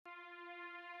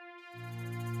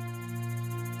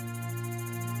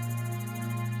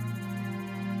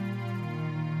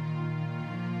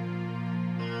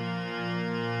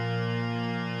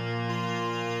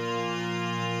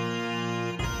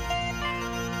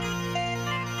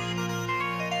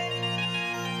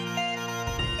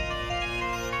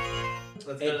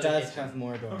Let's go to It the does kitchen. have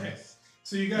Mordor. Okay.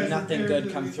 So you guys Nothing repaired good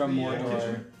the- comes from the, Mordor.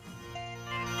 kitchen?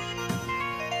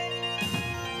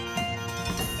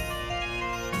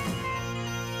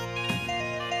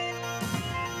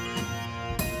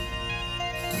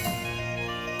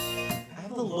 I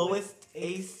have the lowest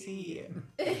AC.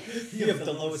 You have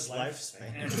the lowest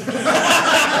lifespan.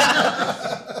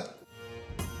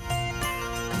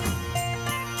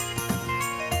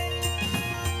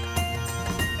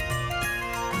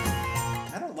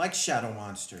 I don't like shadow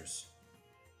monsters.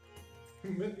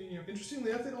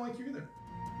 Interestingly enough, they don't like you either.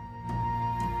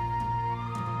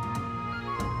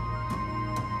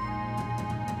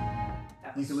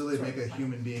 You can literally make a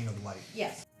human being of light.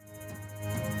 Yes.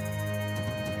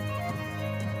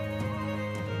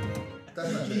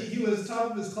 That's not He was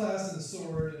top of his class in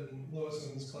sword and lowest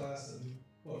in his class in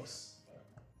books.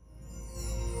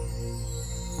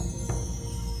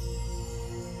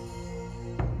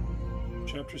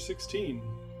 Chapter 16,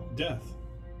 Death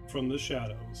from the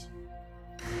Shadows.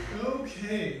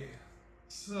 Okay,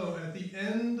 so at the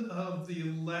end of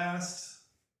the last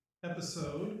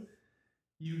episode,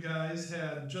 you guys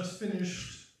had just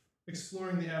finished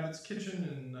exploring the Abbot's kitchen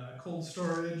and cold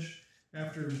storage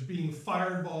after being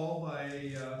fireballed by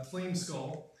a flame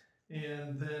skull,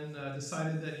 and then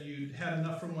decided that you'd had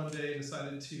enough from one day and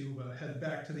decided to head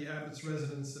back to the Abbot's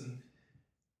residence and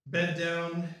bed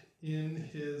down in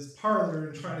his parlor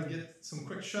and try to get some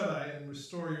quick shut-eye and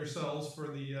restore yourselves for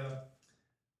the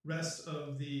rest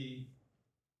of the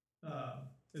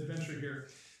adventure here.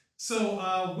 So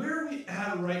where are we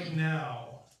at right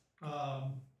now?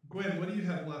 Gwen, what do you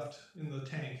have left in the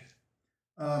tank?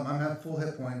 I'm at full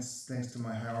hit points thanks to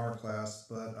my high armor class,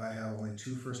 but I have only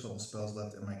 2 first level spells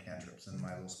left in my cantrips in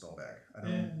my little spell bag.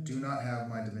 I do not have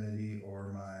my divinity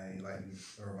or my lightning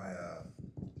or my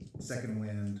second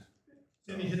wind.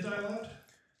 So. Any hit die left?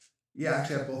 Yeah,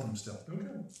 actually I have both of them still. Okay.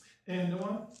 And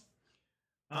Noah?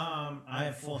 I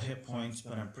have full hit points,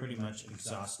 but I'm pretty much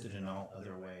exhausted in all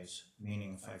other ways.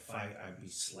 Meaning, if I fight, I'd be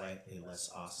slightly less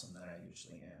awesome than I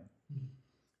usually am.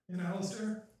 And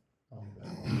Alistair? I'll leave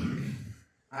that.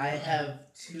 I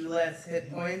have 2 less hit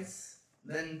points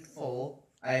than full.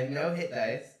 I have no hit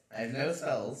dice. I have no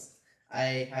spells.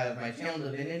 I have my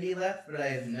channel divinity left, but I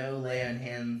have no lay on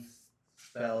hands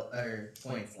spell or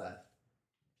points left.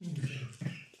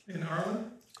 And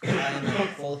Arlen? I'm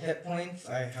at full hit points.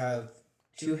 I have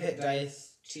 2 hit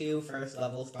dice, 2 first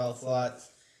level spell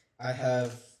slots. I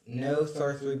have no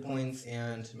sorcery points,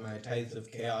 and my Tides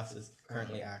of Chaos is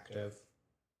currently active.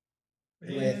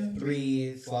 With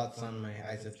 3 slots on my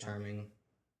Eyes of Charming.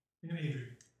 And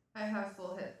Adrian? I have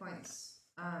full hit points.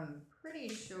 I'm pretty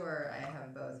sure I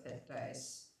have both hit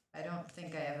dice. I don't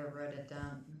think I ever wrote it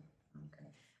down. Okay.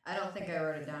 I don't think I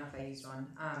wrote it down if I used one.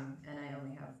 And I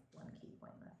only have 1 key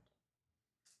point left.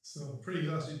 So pretty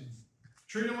exhausted.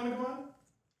 Sure you don't want to go on?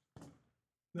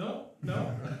 No?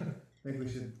 No? I think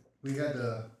we had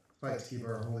to fight to keep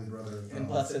our holy brother And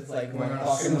plus it's like going 1 on a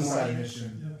o'clock in the suicide morning.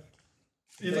 mission. Yeah.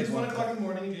 It's like 1 o'clock in the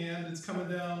morning, and it's coming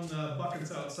down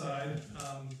buckets outside.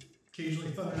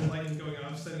 Occasionally thunder and lightning going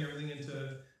on, sending everything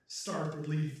into stark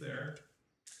relief there.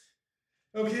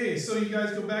 Okay, so you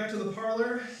guys go back to the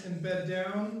parlor and bed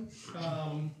down.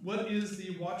 What is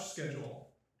the watch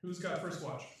schedule? Who's got first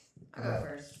watch? I'll go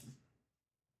first.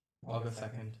 I'll go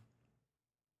second.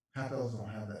 Half elves don't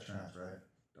have that chance, right?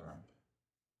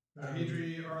 Darn.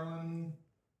 Adri, Arlen.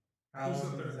 How Who's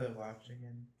long the is third? the watch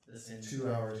again? This in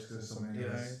 2 hours because so many 2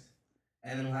 days. hours?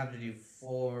 And then we'll have to do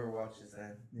 4 watches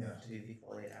then. Yeah. To do the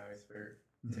full 8 hours for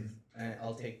Mhm. 6.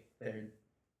 I'll take third.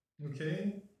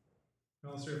 Okay.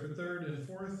 Alistair for third and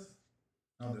fourth.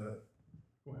 I'll do it.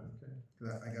 Gwen, okay. 'Cause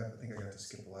I think I got to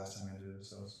skip the last time I did it,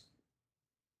 so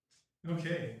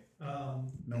Okay.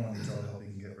 no one gets all the help you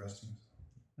can get resting.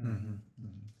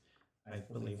 I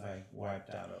believe I wiped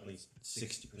out at least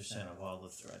 60% of all the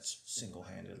threats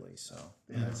single-handedly, so...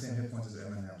 They have the same hit points as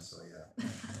Eminem, so yeah.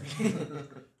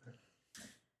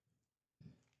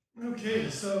 Okay,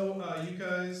 so you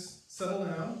guys settle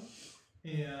down,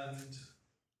 and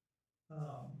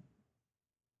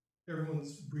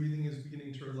everyone's breathing is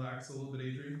beginning to relax a little bit.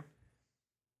 Adrian.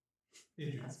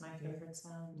 That's my favorite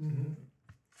sound. Mm-hmm.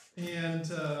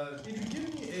 And Adrian,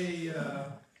 give me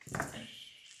a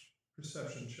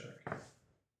perception check.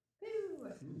 Ooh,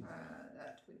 that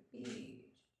would be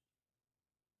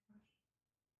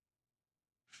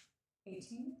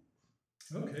 18.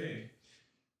 Okay.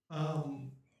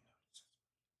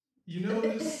 You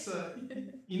notice,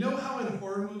 you know how in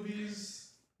horror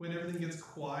movies, when everything gets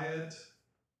quiet,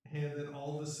 and then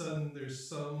all of a sudden there's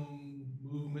some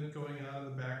movement going on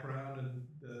in the background, and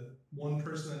the one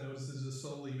person that notices just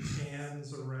slowly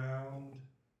pans around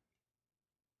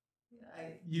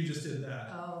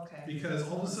because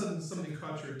all of a sudden something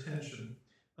caught your attention.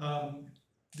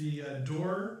 The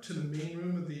door to the main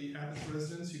room of the abbot's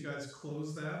residence, you guys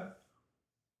close that,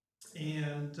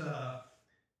 and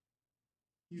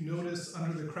you notice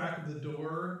under the crack of the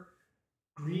door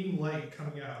green light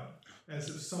coming out, as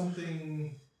if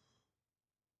something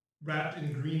wrapped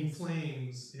in green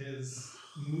flames is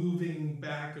moving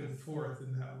back and forth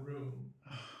in that room.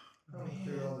 How do we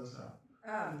figure all this out?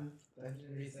 Can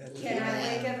I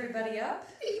wake everybody up?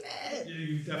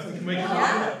 You definitely can wake it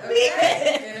Yeah, up.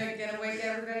 okay. Gonna wake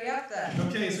everybody up then.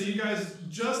 Okay, so you guys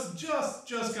just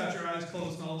got your eyes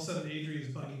closed, and all of a sudden Adri is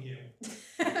bugging you.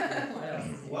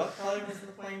 What color was the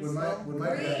flame Would skull?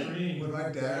 Green. my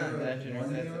dagger That warn generates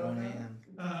you at about 1 that?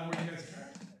 a.m. Where do you guys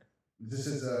attack? This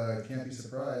is can't be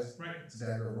surprised. Right. It's a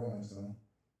dagger of rolling stone.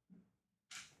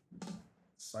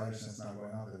 Spider sense not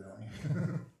going out there,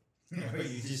 don't you?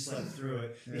 You just slept through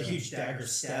it. A Yeah. huge dagger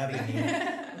stabbing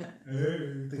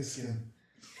you. Thick skin.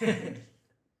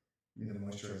 You need to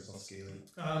moisturize, it's all scaly.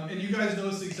 And you guys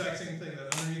notice the exact same thing,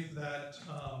 that underneath that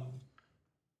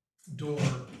door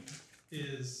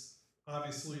is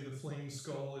obviously the flame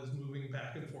skull is moving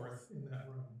back and forth in that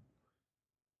room.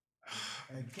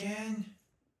 Again?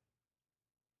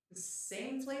 The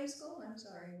same flame skull? I'm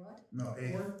sorry, what? No,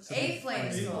 A flame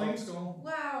A skull. flame skull.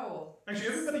 Wow. Actually,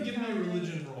 everybody give me a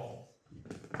religion roll.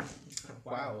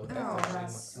 Wow. Oh,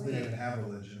 that's I didn't even sweet. have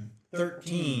religion.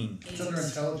 13. It's under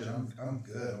intelligent. I'm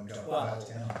good. I've got a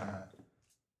 5/10 on that.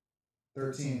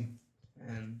 13.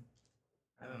 And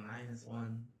I have a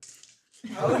 -1.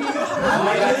 How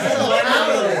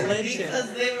do you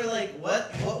Because they were like,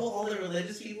 what will all the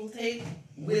religious people take?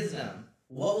 Wisdom.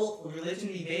 What will religion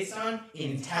be based on?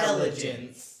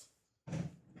 Intelligence.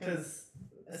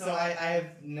 So I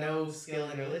have no skill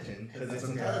in religion, because it's That's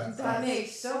okay. intelligence. That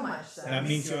makes so much sense. That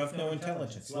means you have no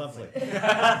intelligence. Lovely.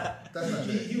 That's not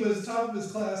it. He was top of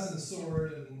his class in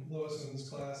sword and lowest in his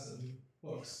class in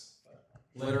books.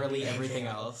 Literally everything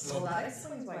else. Well, that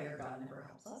explains why your god never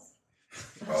helps us.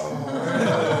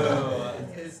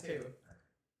 Oh. His too.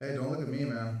 Hey, don't look at me,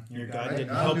 man. Your God I- didn't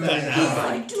I'm help doing that it. out.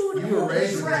 I do You were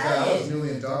raised with this guy. I was newly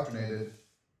indoctrinated.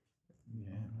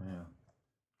 Yeah, wow.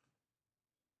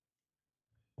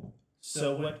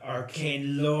 So what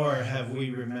arcane lore have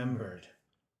we remembered?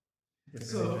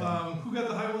 So, who got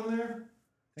the high one there?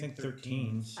 I think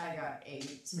 13s. I got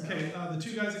 8. So. Okay, the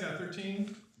two guys that got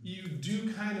 13, you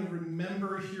do kind of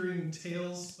remember hearing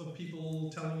tales of people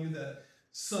telling you that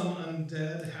some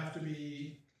undead have to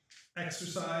be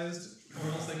exorcised,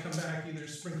 or else they come back either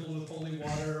sprinkled with holy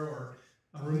water or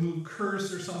a removed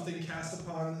curse or something cast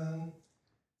upon them.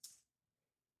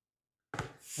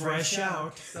 Fresh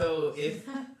out. So if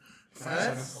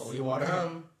that's Holy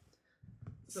water.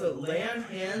 So lay on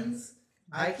hands,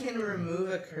 I can remove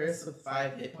a curse with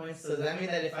 5 hit points. So does that mean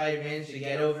that if I manage to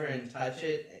get over and touch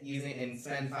it using and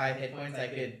spend 5 hit points, I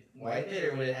could wipe it,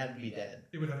 or would it have to be dead?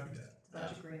 It would have to be dead.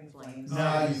 Bunch of green flames.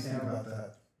 Nah, you think about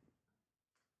that.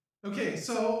 Okay,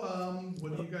 so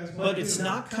what do you guys want But to it's do?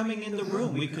 not coming in the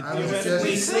room. We could I was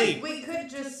theoretically just- sleep. We could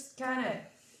just kind of.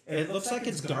 It looks like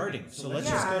it's guarding, so let's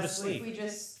just go to If sleep. we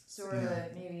just sort of Yeah.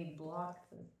 maybe block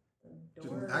the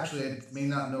door. Actually, it may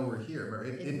not know we're here, but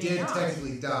It it may did not.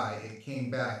 technically die. It came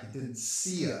back. It didn't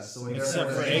see us, so it Except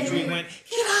never for really- Adrian went,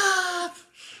 get up!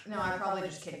 No, I probably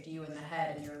just kicked you in the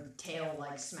head and your tail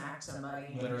like smacked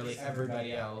somebody. Literally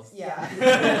everybody else. Yeah.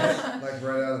 Like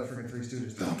right out of the freaking Three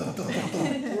Stooges. Dum, dum, dum,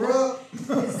 dum, dum. We're up.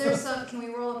 Is there some? Can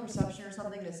we roll a perception or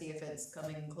something to see if it's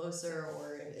coming closer,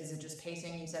 or is it just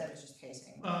pacing? You said it was just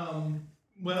pacing.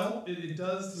 Well, it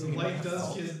does. The See, light my does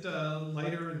fault. get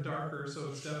lighter and darker,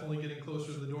 so it's definitely getting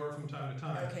closer to the door from time to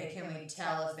time. Okay, can we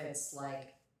tell if it's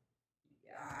like?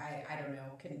 I don't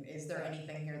know. Is there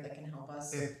anything here that can help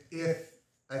us? If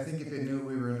I think if it knew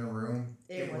we were in a room,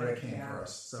 It it would would've, have came yeah. for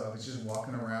us. So if it's just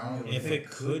walking around, If it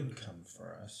could come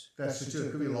for us. that's just it.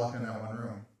 It could be locked in that one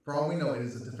room. For all we know, it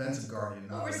is a defensive guardian.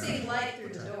 Well, not we're an seeing actual light through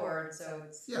the protector. door, so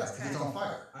it's Yeah, because kind it's of on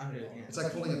fire. It's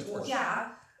like holding a torch. yeah.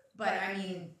 But I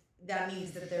mean, that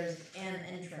means that there's an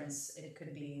entrance. It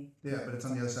could be Yeah, but it's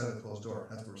on the other side of the closed door.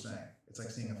 That's what we're saying. It's like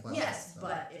seeing a flashlight. yes, So-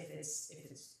 but if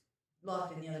it's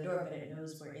locked in the other door, but it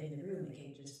knows we're in the room, it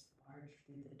can just barge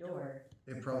through the door.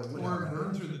 It probably would. Or have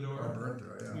burn through the Or door. burn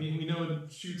through it, I yeah. mean, we know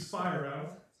it shoots fire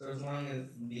out. So as long as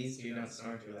these two don't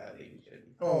snore too loudly, we should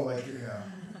be. Oh, like, yeah.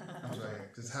 That's right.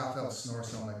 Because half elves snore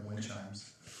sound like wind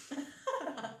chimes.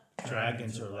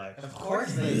 Dragons are like, Of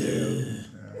course they do.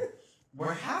 Yeah.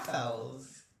 We're half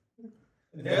elves.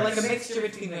 They're like a mixture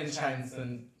between wind chimes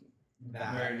and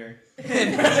that. Murder.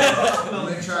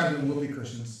 Wind chimes and whoopee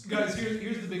cushions. Guys,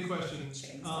 here's the big question.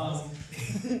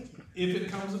 If it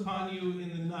comes upon you in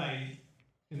the night,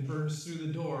 and burns through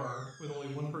the door with only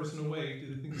one person awake, do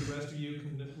you think the rest of you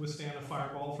can withstand a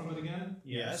fireball from it again?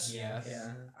 Yes. Yes.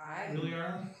 Yeah. I Really,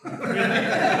 Arlen?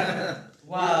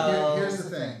 Well, Here's the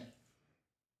thing.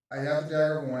 I have the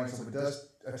dagger of warning, so if it does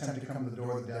attempt to come to the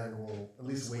door, the dagger will at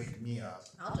least wake me up.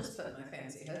 I'll just put my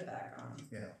fancy hood back on.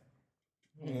 Yeah.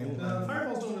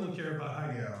 Fireballs don't really care about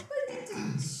hiding.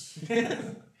 Yeah.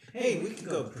 Hey, we could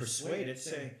go persuade it.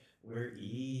 Say we're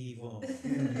evil.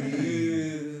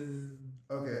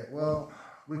 Okay, well,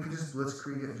 we could just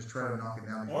blitzkrieg it and just try to knock it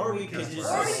down. Or before we could cast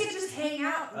just- Or fire. we could just hang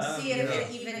out and see if yeah.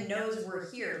 it even knows we're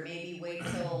here. Maybe wait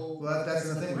till. Well, that's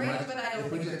the thing. Right, Right? but I don't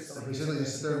If we think just it's if we simply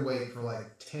just sit there and wait for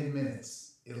like 10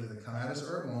 minutes, it'll either come at us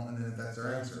or it won't, and then that's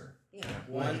our answer. Yeah.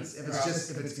 once If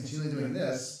it's continually doing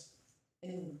this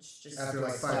And just after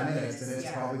like 5 minutes, then it's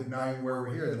yeah. probably now where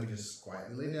we're here. Then we just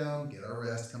quietly lay down, get our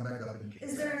rest, come back up, and kick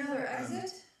Is it. there another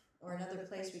exit or another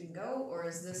place we can go, or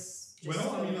is this just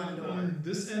Well, I the mean, one door? on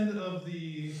this end of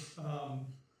the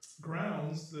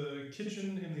grounds, the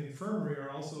kitchen and the infirmary are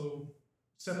also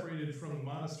separated from the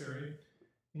monastery.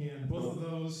 And both of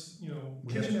those,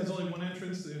 kitchen has only one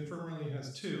entrance, the infirmary only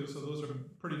has two, so those are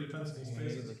pretty defensible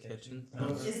spaces. The kitchen.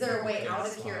 Is there a way out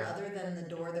of here other than the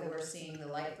door that we're seeing the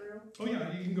light through? Oh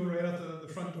yeah, you can go right out the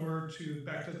front door to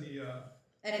back to the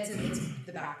And it's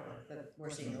the back door that we're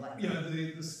seeing the light through. yeah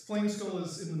the flame skull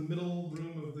is in the middle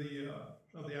room of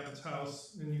the abbot's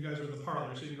house, and you guys are in the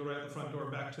parlor, so you can go right out the front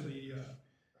door back to the.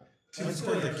 Let's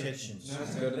go to the kitchen.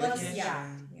 Let's go to the Let's, kitchen. yeah,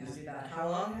 do that. How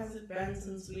long has it been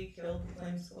since we killed the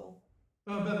flame skull?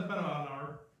 About an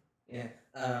hour. Yeah.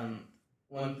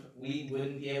 We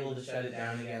wouldn't be able to shut it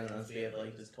down again unless we have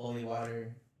like just holy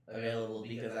water available,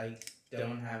 because I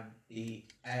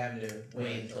have to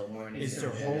wait until morning. Is there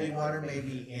holy water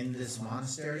maybe in this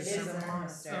monastery It is a somewhere?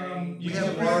 monastery. You We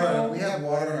have do water. recall- We have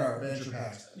water in our adventure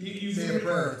pack. You Say do a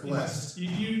prayer, blessed.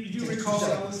 You do Take recall, 2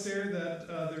 seconds. Alistair, that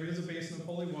there is a basin of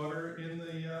holy water in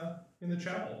the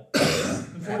chapel.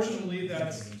 Unfortunately,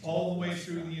 that's all the way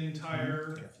through the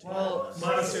entire Well,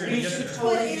 monastery. we to get should there.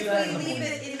 totally But do that if in we the leave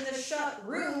morning. it in the shut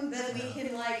room, then we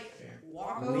can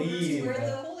walk over Leave. to where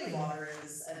the holy water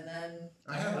is, and then.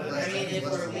 I have But, less. I mean, if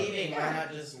less we're water. leaving, why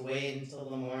not just wait until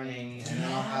the morning and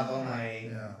I'll have all my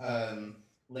Yeah.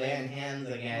 lay on hands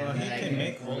again. Well, he and I can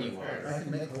make holy water. I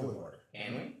can make holy water.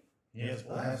 Can we? Yes,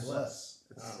 I have less.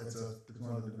 It's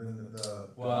one of the.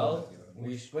 Well,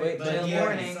 we should wait But till you have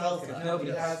morning spells because left.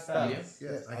 nobody Yes. has spells.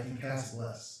 Yes, I can cast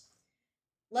less.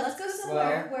 Let's go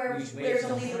somewhere Well, where we should wait there's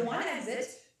till only the morning. one exit,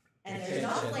 and The there's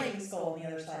not a kitchen. flaming skull on the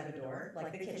other side of the door,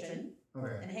 like the kitchen,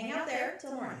 Okay. and hang out there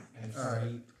till morning. And All right.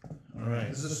 sleep. All right.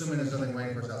 This is assuming there's nothing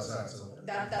waiting for us outside. So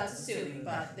That's assuming,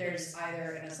 but there's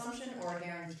either an assumption or a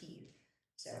guaranteed.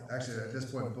 So. actually, at this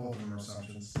point, both of them are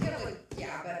assumptions.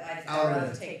 Yeah, but I'd I'll rather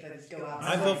read. take the go I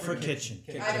outside. vote for kitchen.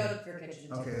 I vote for kitchen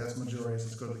too. Okay, that's majority. So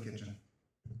let's go to the kitchen.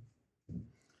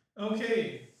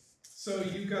 Okay, so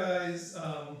you guys,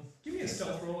 give me a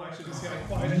stealth roll actually to see how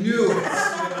quiet I knew it.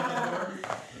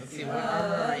 Let's see what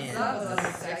armor I am. That was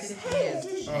unexpected. Hey, it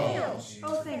didn't Oh, fail. jeez.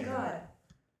 Oh, thank God.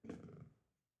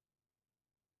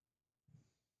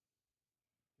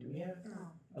 Do we have?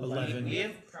 Oh. 11. We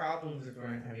have problems if we're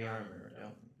in heavy armor, don't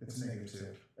we? It's -2.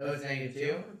 Oh, it's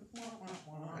 -2?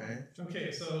 Alright.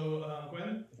 Okay, so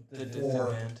Gwen. The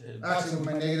Four. disadvantage. Actually,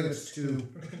 my negative is 2.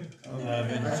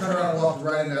 11. I turned around and walked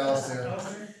right into Alistair,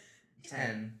 Alistair?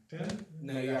 10. 10?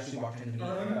 No, you actually walked into me.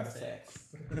 I got 6.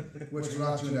 which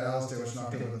knocked you into Alistair, which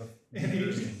knocked over the. And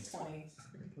 18. 20.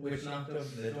 Which knocked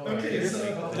over the door. Okay,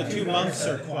 so- The two monks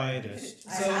are quietest.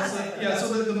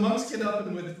 So the monks get up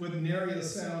and with nary a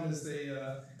sound as they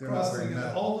They're cross not the very and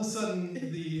mad. all of a sudden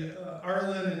the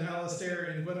Arlen and Alistair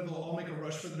and Gwendolen all make a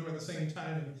rush for the door at the same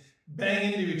time and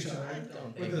bang into each I other don't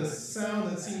with think a that's- sound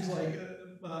that seems like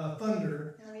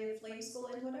thunder. And we have flame skull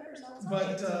and whatever, so it's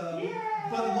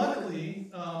But luckily,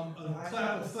 a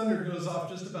clap of thunder goes off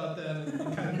just about then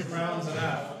and kind of drowns it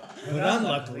out. But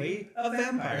unluckily, a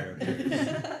vampire.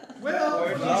 Well, Or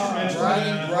you should not. mention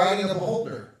that. Riding a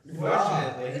beholder.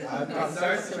 Fortunately, it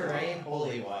starts to rain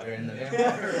holy water in the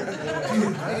vampire.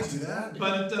 Dude, I do that.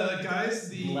 But guys,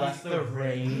 Bless the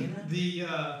rain. the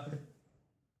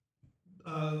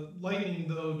lightning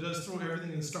though does throw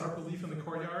everything in stark relief in the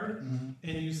courtyard,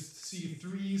 and you see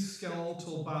 3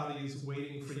 skeletal bodies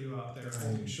waiting for you out there.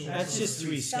 on your shoulders. That's just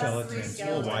 3 skeletons.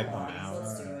 We'll wipe them out.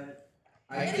 Let's do it.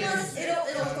 I Unless can.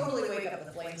 it'll totally wake up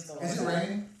the flame skull. Is it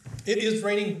raining? It is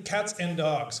raining cats and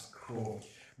dogs. Cool.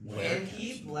 Can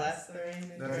he bless the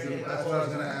rain? That's what I was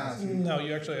gonna ask. No,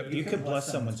 you actually have. You could bless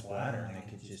someone's bladder and it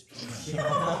could just.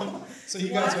 So you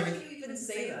guys Why are. would you even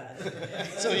say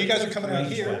that? So you guys are coming out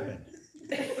Ranged here. weapon.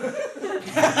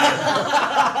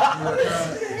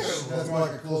 That's more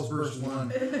like a closed burst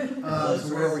one. So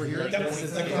we're over here. Yep,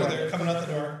 looking over there, coming out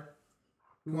the door.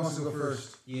 Who wants to go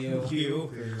first?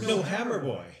 You. No, Hammer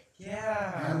Boy.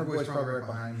 Yeah. Hammer Boy's probably right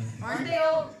behind me. Aren't they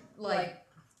all like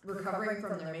recovering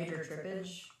from their major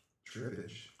trippage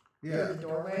Trippage. through Yeah. the They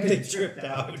doorway? tripped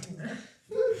out.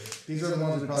 These are the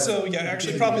ones that probably. So yeah,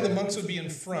 actually, probably the monks would be in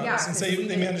front Yeah, since 'cause they we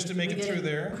they did- managed to make we it did- through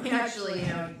there. We actually,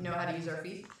 know how to use our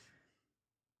feet.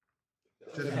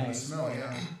 Judging from the smell,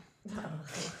 yeah.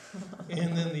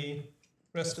 And then the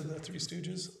rest of the Three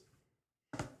Stooges.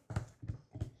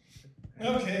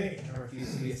 Okay. I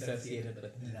refuse to be associated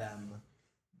with them.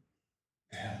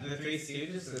 The Three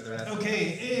Stooges or the rest?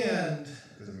 Okay, and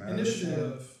Doesn't matter.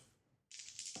 initiative.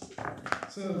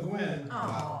 So Gwen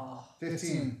Oh.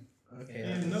 15. Okay.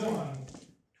 and Noam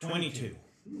 22.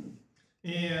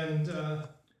 and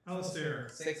Alistair,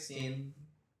 16,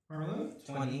 Harlan,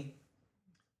 20.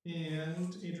 and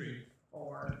Adri.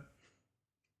 4.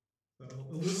 So a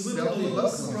Stealthy little buffalo.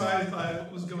 surprised by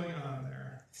what was going on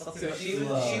there. So she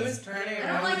was turning I don't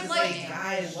around like just lightning.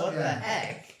 guys, what the Yeah.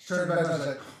 heck? Started back and I was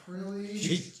like, really?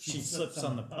 She slips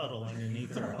on the puddle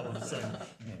underneath her all of a sudden,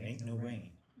 and it ain't no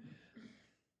rain.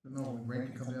 No, rain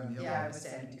can come down the Yeah, I yellow. was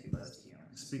standing too close to you.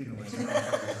 Speaking of which,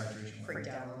 hydration. Freaked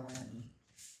out a little bit.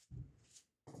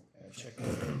 Check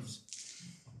those.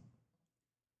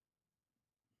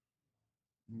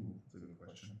 Ooh, that's a good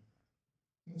question.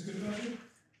 That's a good question.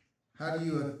 How do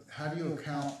you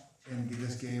account in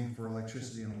this game for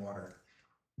electricity and water?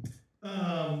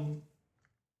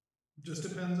 Just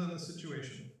depends on the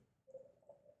situation.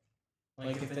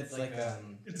 Like if it's like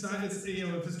It's not. It's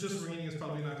if it's just raining, it's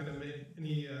probably not going to make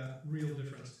any real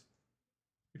difference.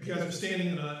 If you guys are standing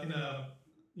in a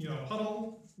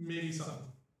puddle, maybe something.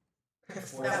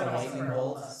 force That a would also lightning hurt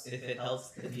bolt. us. If it helps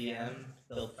the DM,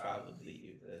 they'll probably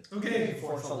use it. Okay.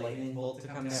 Force a lightning bolt to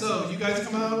come down. So you guys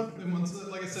come out, and once,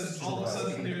 like I said, all of a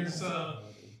sudden there's a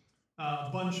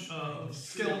bunch of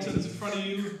skeletons in front of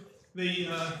you. They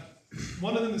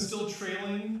one of them is still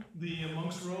trailing the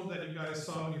monk's robe that you guys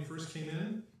saw when you first came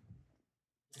in.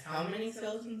 How many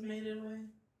skeletons made it away?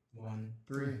 1.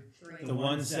 3. 3. The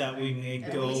ones that we made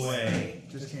At go least away.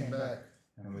 Just came back.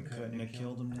 And we couldn't have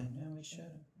killed them then. No, we should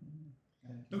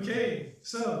have. Okay,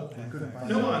 so I couldn't find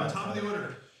no it. one, top of the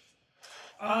order.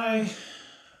 I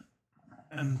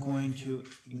am going to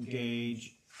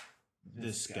engage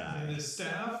this And guy. his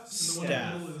staff, and the one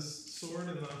in the middle is sword,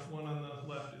 and the one on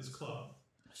the left is club.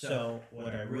 So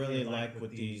what I really like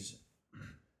with these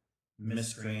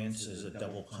miscreants is a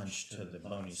double punch to the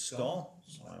bony skull.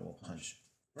 So I will punch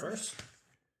first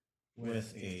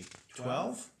with a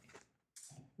 12.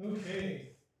 Okay,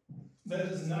 that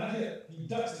does not hit. He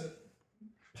ducks it.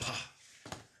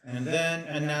 And then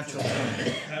a natural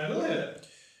 20. That will hit.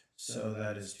 So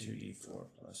that is 2d4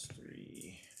 plus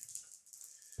 3.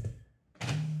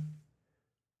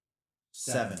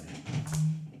 7.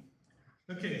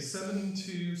 Okay, 7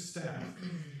 to staff.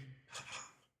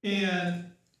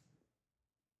 And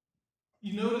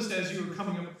you noticed as you were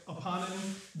coming up upon him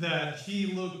that he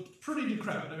looked pretty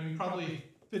decrepit. I mean, probably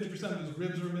 50% of his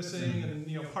ribs were missing, and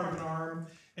part of an arm,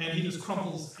 and he just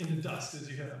crumples into dust as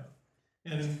you hit him.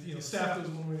 And staff goes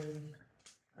one way.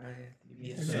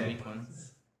 Yes, Okay. weak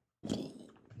ones.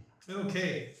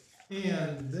 Okay,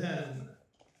 and then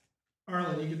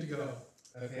Arlen, you get to go.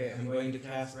 Okay, I'm going to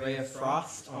cast Ray of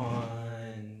Frost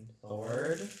on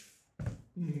Thord.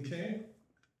 Okay.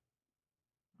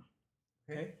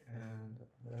 Okay, and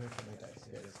where are my dice?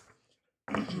 Here it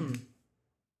is.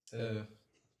 So,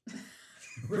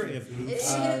 Ray of Blue. It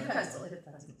hit the pestle. It hit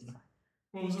the pestle.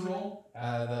 What was the roll?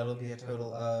 that'll be a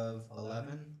total of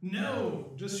 11.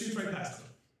 No, just shoots right past him.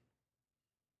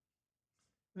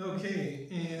 Okay,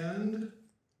 and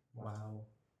Wow.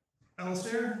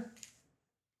 Alistair?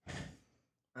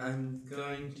 I'm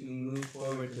going to move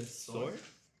forward with sword.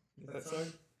 Is that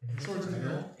sword? Swords in the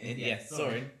middle. And yes,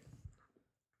 sword.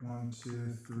 1,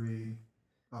 2, 3.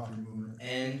 Off your movement.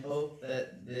 And hope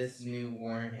that this new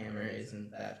Warhammer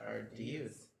isn't that hard to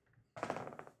use.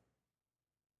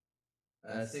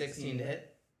 16 to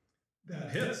hit.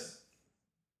 That hits.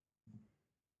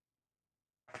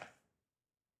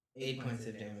 8 points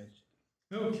of damage.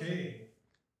 Okay.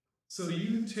 So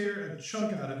you tear a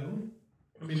chunk out of him.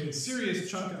 I mean, a serious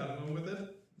chunk out of him with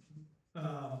it.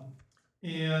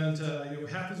 And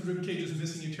half his rib cage is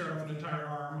missing. You tear off an entire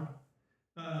arm.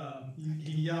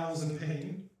 He yowls in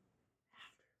pain.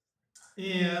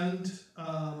 And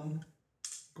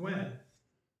Gwen.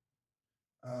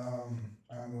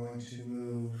 I'm going to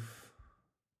move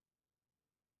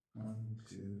 1,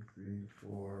 2, 3,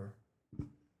 4,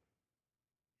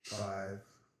 5.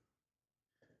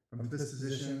 From this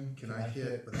position, can I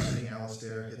hit without hitting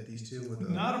Alistair? Hit these two with the.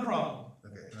 Not a problem.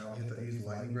 Okay, and I'll hit the use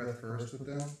lightning breath first with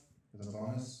them as a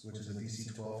bonus, which is a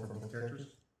DC 12 for both characters.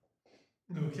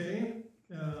 Okay.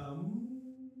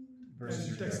 Versus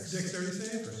your dex. Dexterity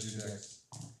save. Versus your dex.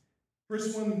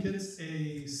 First one gets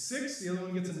a 6, the other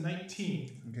one gets a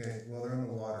 19. Okay, well they're in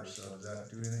the water, so does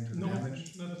that do anything to the No,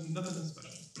 damage? nothing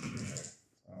special. Okay.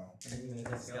 Oh.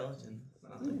 The skeleton.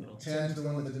 10 to the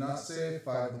one that did not save,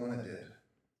 5 to the one that did.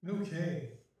 Okay.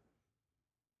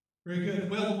 Very good.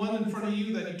 Well, the one in front of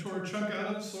you that you tore a chunk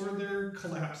out of, sword there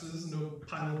collapses, no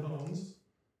pile of bones.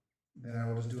 Then I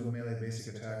will just do a melee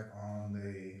basic attack on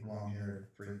the long-haired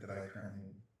freak that I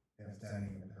currently am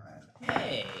standing behind.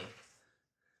 Hey.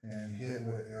 And hit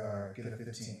with, get a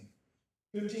 15.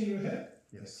 15 to hit?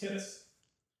 Yes. Hits.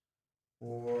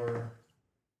 For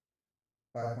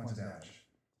 5 points of damage.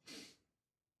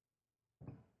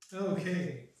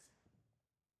 Okay.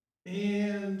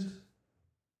 And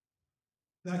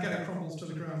that guy crumbles to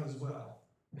the ground as well.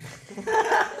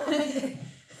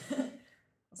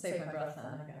 I'll save my breath then,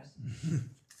 I guess.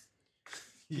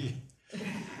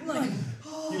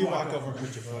 You walk over and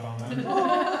put your foot on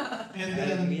that. And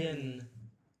then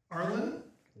Arlen,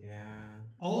 Yeah.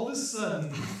 all of a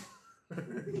sudden,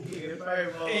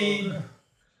 Fireball. a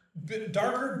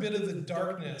darker bit of the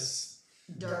darkness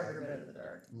Darker bit of the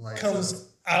dark. Lights comes up.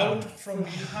 out from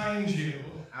behind you.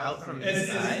 Out from As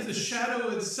inside. if the shadow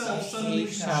itself I suddenly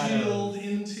hate shadows. congealed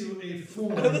into a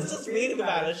form I was just reading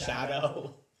about a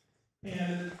shadow.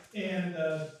 and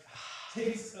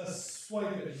takes a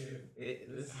swipe at you.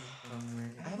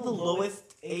 I have the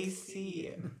lowest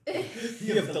AC.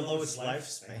 You have the lowest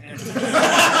lifespan.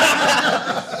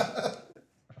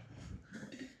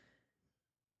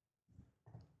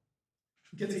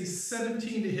 Gets a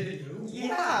 17 to hit you.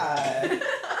 Yeah.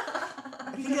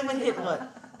 I think I'm gonna hit what?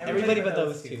 Everybody but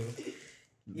those two.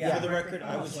 For the record,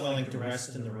 I was willing to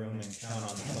rest in the room and count on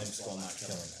the flame skull not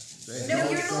killing us. No,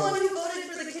 you're the one who voted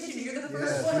for the kitchen. You're the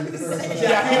first Yeah, one you're who the first said one.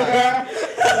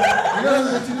 Yeah. You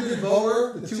know the two that did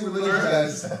lower? The two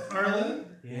religious guys. Arlen,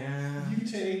 Yeah. you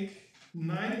take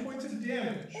 9 points of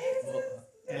damage.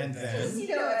 And then You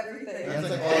know everything. That's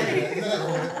like all of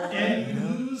it. And you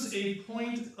lose a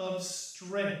point of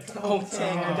strength. Oh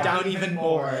dang, I'm down even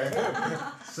more.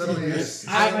 Suddenly you're.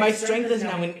 My strength is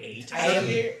now an 8. I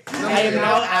am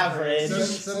now average.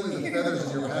 Suddenly the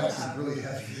feathers in your packs is really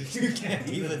heavy. you can't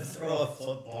even throw a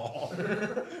football.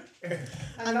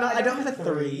 I don't have a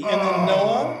 3. And then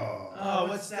Noah, Oh,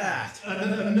 what's that?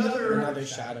 another Another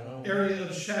shadow. area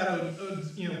of shadow,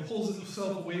 pulls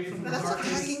itself away from the That's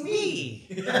darkness. attacking me.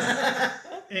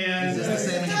 And Is this the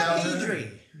same encounter?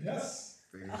 Adri. yes,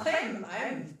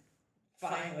 I'm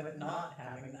fine with not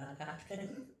having that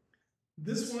happen.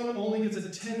 this one only gets a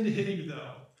 10 to hit you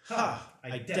though. Ha!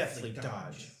 I definitely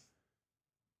dodge.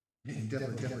 You can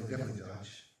definitely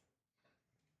dodge.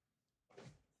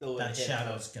 Still would That hit.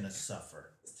 shadow's gonna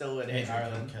suffer. Still would And hit you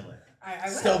Arlen. can kill it. I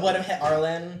Still would have hit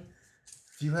Arlen.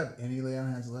 Do you have any lay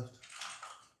on hands left?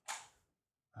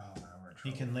 Oh, no, we're in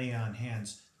He trouble. can lay on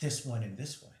hands this one and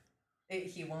this one.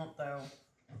 He won't though.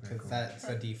 Okay, Because cool. that's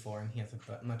a D4 and he has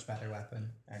a much better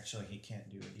weapon. Actually, he can't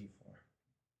do a D4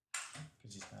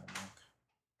 because he's not a monk.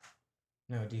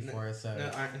 No, D4 is a. No,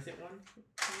 is it one?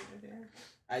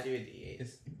 I do a D8.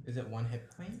 Is it 1 hit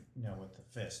point? No, with the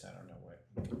fist, I don't know what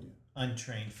he can do.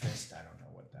 Untrained fist, I don't know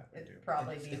what that would do. It'd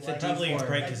probably be It's a like, Probably D4.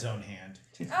 break his own hand.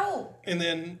 oh, And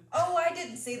then I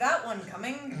didn't see that one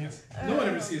coming. no one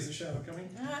ever sees the shadow coming.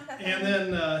 And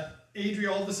then Adri,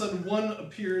 all of a sudden, one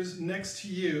appears next to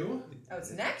you Oh,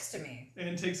 it's next to me.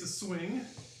 and takes a swing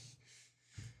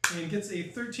and gets a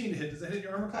 13 to hit. Does that hit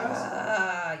your armor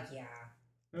class? Yeah.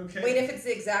 Okay. Wait, if it's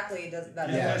exactly does that?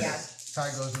 Yes. Ty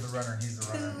goes to the runner, he's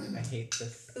the runner. I hate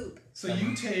this. Yeah. Oop. So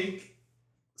you take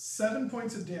 7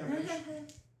 points of damage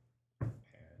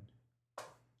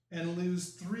and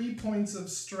lose 3 points of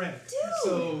strength. Dude.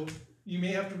 So you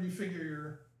may have to refigure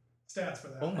your stats for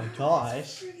that. Oh my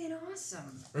gosh. Freaking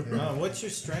awesome. Oh, what's your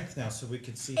strength now so we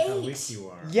can see how 8. weak you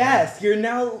are? Yes, you're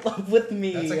now with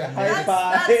me. That's like a High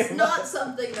That's five. not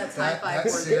something that's high five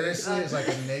That for. seriously is like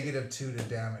a -2 to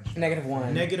damage. -1.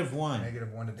 -1. -1 to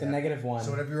It's a damage. -1.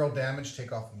 So whatever you roll damage,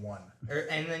 take off 1.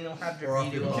 And then you'll have to Or off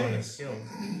redo your all bonus. his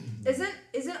skills.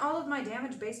 Isn't all of my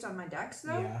damage based on my dex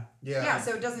though? Yeah. Yeah.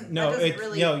 So it doesn't. No, that doesn't it,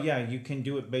 really. yeah, you can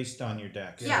do it based on your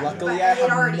dex. Yeah, Luckily, but I it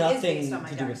have already is nothing based on my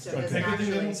to do dex, with so it doesn't Okay, good thing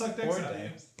they actually. don't suck decks Or out of you.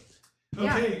 dex.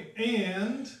 Yeah. Okay,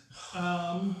 and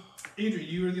Adri,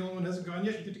 you are the only one who hasn't gone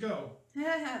yet. You get to go.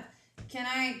 Can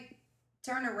I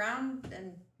turn around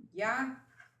and yeah?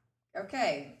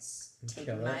 Okay. Let's take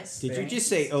Kill it. my Did you just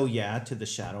say, oh yeah, to the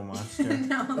shadow monster?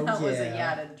 no, that was a yeah.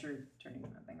 yeah to turning the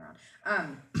thing around.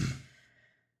 around.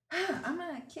 I'm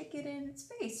gonna kick it in its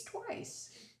face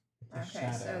twice.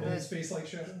 Okay, so In his face like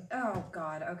shadow? oh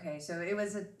god. Okay, so it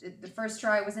was the first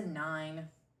try was a 9.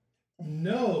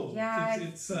 No. Yeah,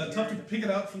 It's tough to pick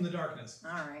it out from the darkness.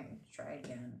 All right, try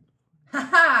again.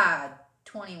 Haha,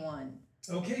 21.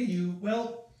 Okay,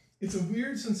 it's a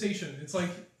weird sensation. It's like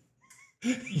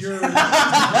your Your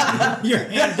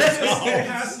hand is foot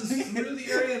passes through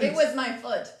the area. And It was my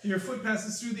foot. your foot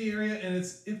passes through the area, and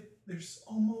there's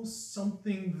almost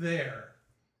something there,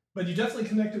 but you definitely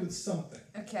connected with something.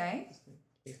 Okay.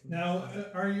 Now,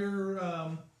 are your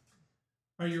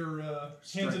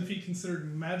hands and feet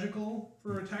considered magical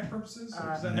for attack purposes, or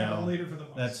does that No. happen later for the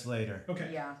monks? That's later.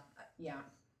 Okay. Yeah.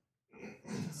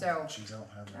 So Jeez, I don't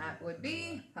have that would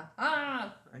be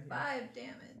 5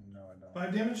 damage. No, I don't.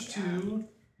 5 damage to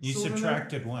You Silver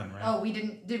subtracted 1, right? Oh, we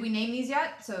didn't. Did we name these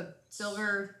yet? So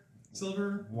silver,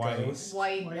 silver. White.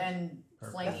 white, White. and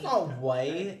That's flamey. not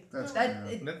white. That's That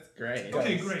yeah. it, That's great.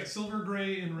 Okay, great. Silver,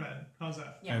 gray, and red. How's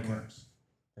that? yeah. Okay. Works.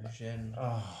 Version.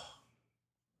 Oh.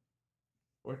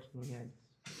 Fortunately,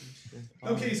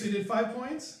 Okay, so you did 5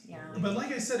 points, Yeah. but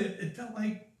like I said, it felt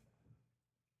like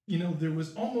there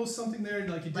was almost something there,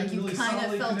 like it Like didn't you really kind of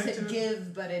solidly felt connect it to it.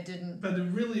 give, but it didn't. But it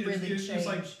really really like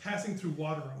changed. passing through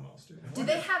water almost. Do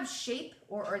they have shape,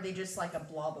 or are they just like a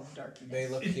blob of darkness? They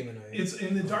look humanoid. It's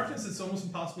in the darkness. It's almost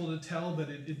impossible to tell, but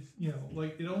it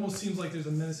it almost seems like there's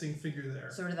a menacing figure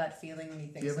there. Sort of that feeling when you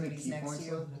think Do you have any somebody's key next points to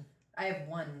you. left? I have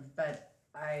 1, but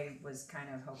I was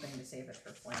kind of hoping to save it for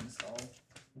Flame Skull.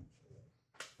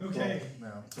 Okay,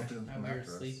 No, it's up to them we were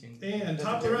after us. sleeping. and Doesn't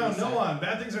top it the round, reset? no one.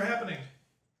 Bad things are happening.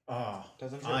 Oh,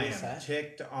 Doesn't it I am reset?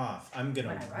 ticked off. I'm gonna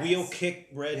When I wheel rest. kick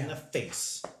Red in Yeah. the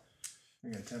face.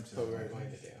 You're gonna attempt to. What we're going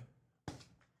to do.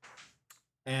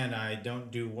 And I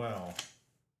don't do well.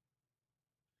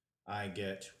 I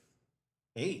get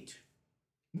 8.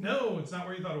 No, it's not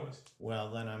where you thought it was. Well,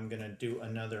 then I'm gonna do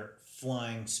another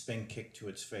flying spin kick to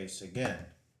its face again.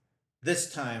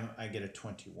 This time I get a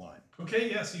 21. Okay,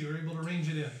 yes, you were able to range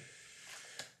it in.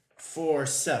 For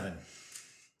 7.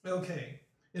 Okay.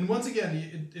 And once again,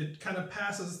 it kind of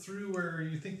passes through where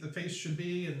you think the face should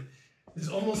be, and it's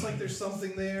almost like there's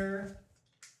something there.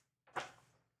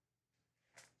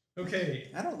 Okay.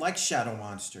 I don't like shadow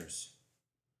monsters.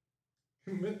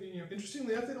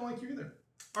 Interestingly enough, they don't like you either.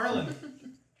 Arlen.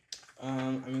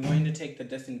 I'm going to take the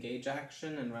disengage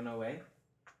action and run away.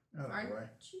 Oh Aren't boy.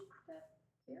 you that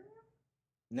area?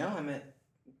 No, I'm at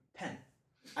 10.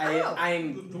 Oh.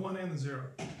 I'm The 1 and the 0.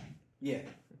 yeah.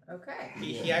 Okay.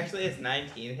 He actually has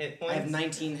 19 hit points. I have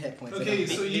 19 hit points. I Okay,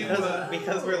 don't- so you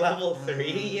because we're level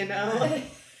 3, you know.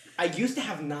 I used to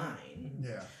have 9.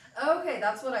 Yeah. Okay,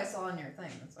 that's what I saw on your thing.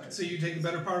 That's what I So you take the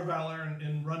better part of Valor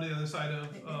and run to the other side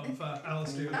of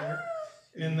Alistair there.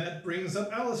 And that brings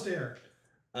up Alistair.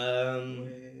 Wait,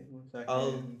 1 second.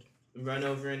 I'll run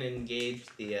over and engage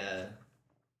the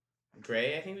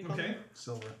gray, I think we call Okay. it.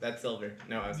 Silver. That's silver.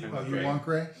 No, I was talking Oh, Oh, about you gray. want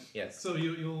gray? Yes. So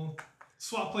you'll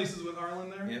swap places with Arlen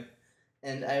there? Yep.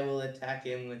 And I will attack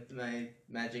him with my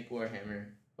magic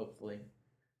warhammer, hopefully.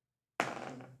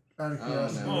 Out of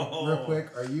curiosity, no. real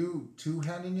quick, are you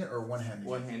two-handing it or one-handing it?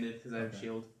 One-handed because I have Okay.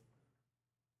 shield.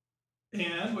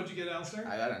 And what'd you get, Alistair?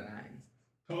 I got a 9.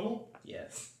 Total?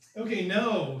 Yes. Okay,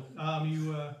 no.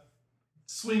 You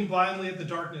swing blindly at the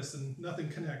darkness and nothing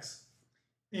connects.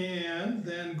 And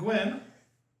then Gwen.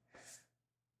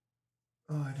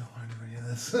 Oh, I don't want to do any of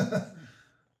this.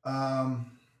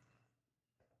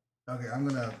 Okay, I'm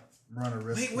gonna run a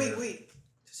risk. here. Wait.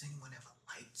 Does anyone have a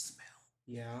light spell?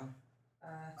 Yeah.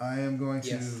 I am going to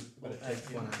Yes, but it takes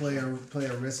 1 play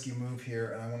a risky move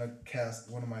here, and I want to cast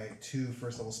one of my 2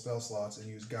 first-level spell slots and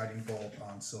use Guiding Bolt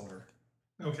on Silver,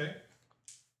 Okay.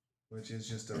 which is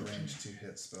just a range 2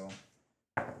 hit spell.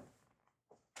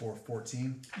 For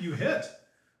 14. You hit.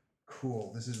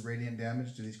 Cool. This is radiant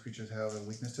damage. Do these creatures have a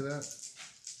weakness to that?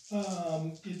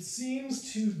 It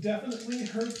seems to definitely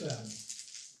hurt them.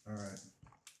 All right.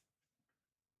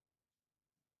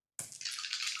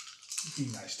 Be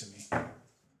nice to me.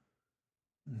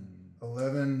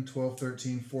 11, 12,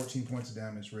 13, 14 points of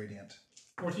damage, radiant.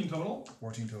 14 total.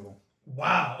 14 total.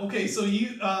 Wow. Okay, so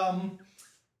you,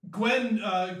 Gwen,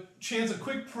 chants a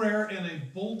quick prayer, and a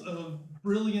bolt of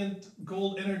brilliant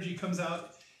gold energy comes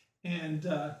out, and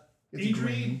It's Adri,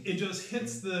 green. it just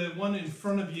hits the one in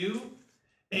front of you,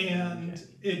 and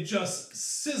it just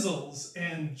sizzles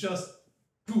and just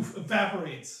poof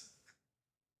evaporates.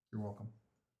 You're welcome.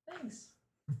 Thanks.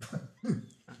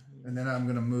 And then I'm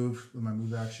going to move with my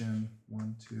move action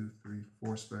 1, 2, 3,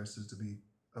 4 spaces to be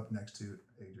up next to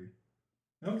Adri.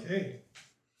 Okay.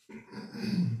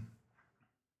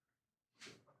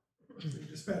 So you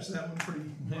just dispatch that one pretty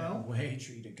well. Way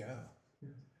tree to go.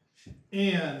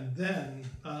 And then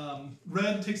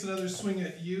Red takes another swing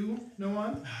at you,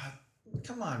 Noan.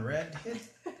 Come on, Red. Hit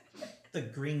the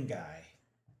green guy.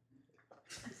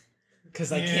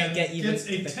 Because I can't get even. Gets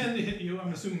a 10 to hit you.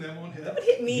 I'm assuming that won't hit.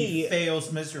 Hit He me.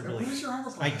 fails miserably. Where's your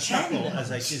armor I class? chuckle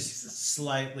as I just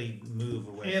slightly move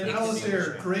away. And It could be Alistair,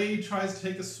 worse. Gray tries to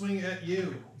take a swing at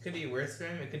you. It could be worse for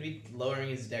him. It could be lowering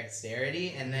his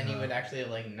dexterity, and then he would actually have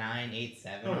like 9, 8,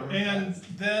 7. Oh, and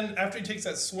then after he takes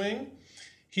that swing,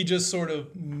 he just sort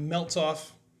of melts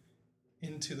off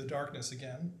into the darkness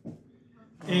again.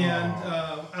 And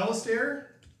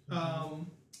Alistair,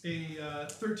 a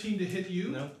 13 to hit you.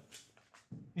 Nope.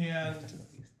 And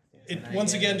it And I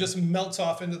once get again it. just melts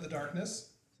off into the darkness.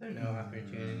 So no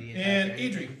opportunity. And attack or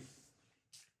Adrian, anything.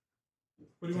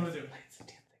 what do you want to do?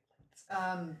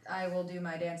 I will do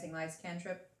my dancing lights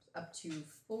cantrip up to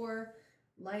 4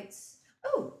 lights.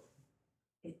 Oh,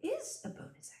 it is a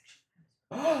bonus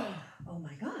action. Oh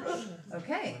my gosh.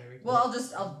 Okay. Well,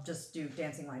 I'll just do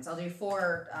dancing lights. I'll do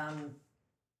 4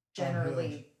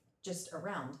 generally just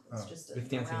around. It's Oh, just with a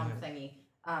dancing round lights.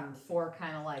 thingy. 4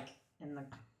 kind of like in the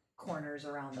corners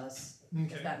around us,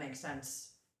 if Okay. that makes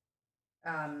sense.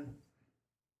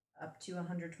 Up to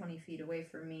 120 feet away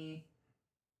from me.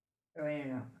 Oh,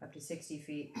 no, up to 60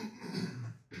 feet.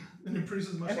 And it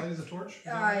produces as much light as a torch?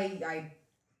 I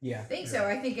Yeah. think so.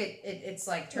 I think it's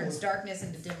like turns darkness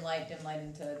into dim light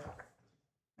into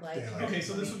light. Daylight. Okay,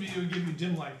 so this would give you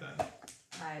dim light then.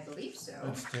 I believe so.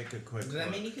 Let's take a quick Does that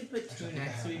look. mean you could put 2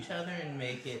 next to each other and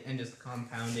make it and just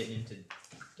compound it into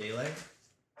daylight?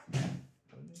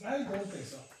 I don't think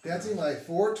so. Dancing light,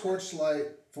 4 torchlight,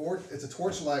 4. It's a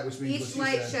torchlight, which means Each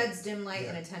what you light said. sheds dim light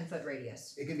in Yeah. a 10-foot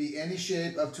radius. It can be any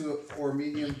shape up to or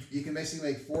medium. You can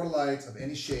basically make 4 lights of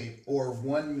any shape or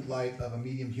 1 light of a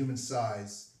medium human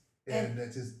size, and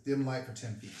it is dim light for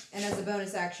 10 feet. And as a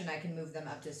bonus action, I can move them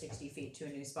up to 60 feet to a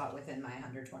new spot within my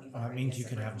 120 foot That means you radius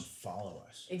could of have them range. follow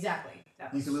us. Exactly.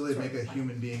 That You was can literally sort make of a the plan.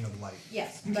 human being of light.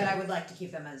 Yes, but I would like to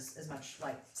keep them as much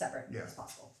like separate Yeah. as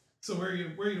possible. So where are you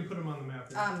gonna put them on the map?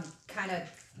 Then? Kind of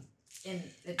in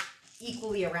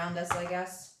equally around us, I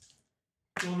guess.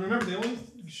 Well, remember they only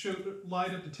show light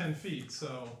up to 10 feet,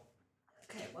 so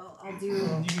Okay, well I'll do.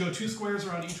 you can go 2 squares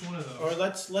around each one of those. Or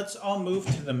let's all move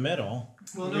to the middle.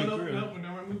 Well, regroup.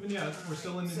 we're moving yet. We're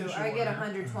still in the So initial I get order.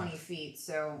 120 feet.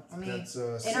 So let me That's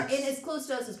and as close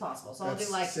to us as possible. So I'll that's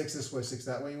do like 6 this way, 6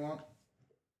 that way. You want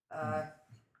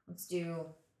let's do.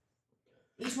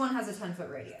 Each one has a 10-foot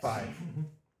radius. 5.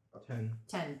 10.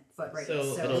 10-foot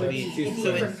radius. So it'll be it'd be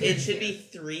so from it should here. be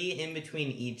 3 in between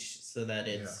each so that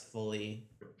it's fully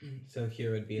So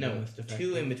here would be the no most effective.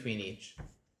 2 in between each.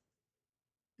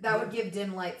 That would give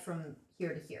dim light from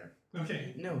here to here.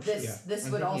 Okay. No, This Yeah. this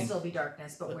I'm would all thinking- still be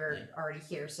darkness, but But we're like- already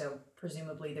here, so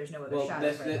presumably there's no other Well,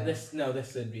 shadows this, right now.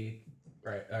 this would be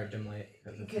bright or dim light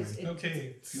Because it,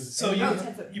 Okay. it's, So oh, you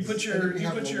 10 foot. you put And your you you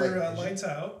have put low your light vision. lights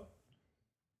out.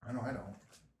 I know I don't.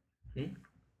 Hmm?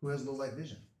 Who has low light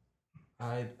vision?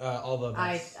 all of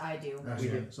us. I do. Actually,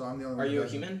 do. so I'm the only Are one. who you a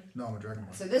doesn't. human? No, I'm a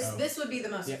dragonborn. So this Oh. this would be the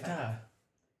most Yeah. effective.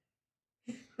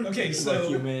 Okay, You are so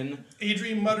human.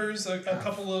 Adrian mutters a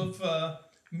couple of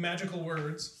magical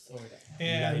words,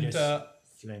 and Lightus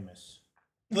Flamus.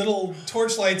 little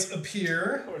torchlights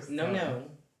appear, No.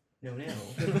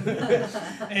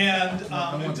 and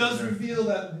I'm it one does there. reveal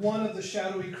that one of the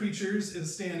shadowy creatures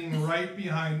is standing right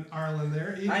behind Arlen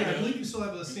there. Adrian, I know. believe you still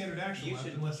have a standard action You left,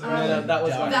 should- unless No, I. that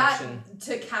was one That action.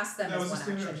 to cast them That as was a one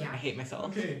standard action. action. I Yeah. hate myself.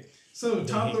 Okay, so They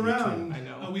top of the hate me too. round. I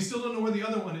know. We still don't know where the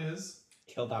other one is.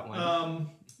 Kill that one.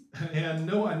 And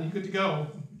no one, you good to go.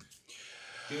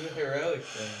 Do the heroic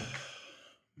thing.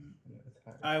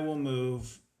 I will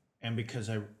move, and because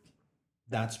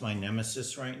that's my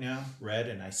nemesis right now, Red,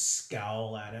 and I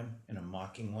scowl at him in a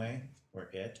mocking way, or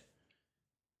it,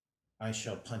 I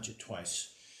shall punch it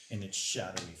twice in its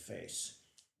shadowy face.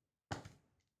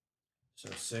 So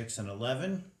 6 and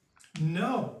 11,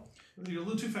 No, you're a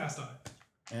little too fast on it.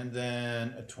 and then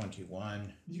a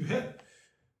 21, You hit.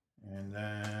 and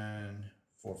then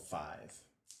for 5.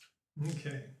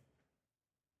 Okay.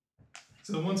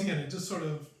 So once again, it just sort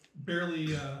of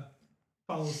barely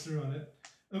follows through on it.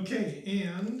 Okay,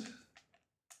 and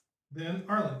then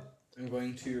Arlen. I'm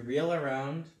going to reel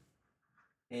around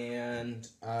and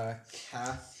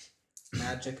cast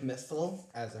Magic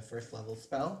Missile as a first level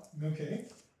spell. Okay.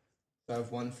 So I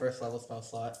have 1 first level spell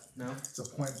slot now. It's a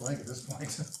point blank at this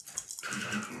point.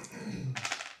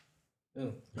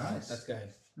 Ooh, Nice. that's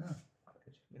good. Yeah.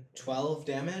 12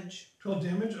 damage. 12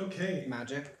 damage. Okay.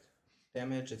 Magic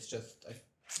damage. It's just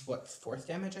what's force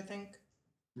damage, I think.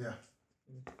 Yeah.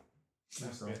 I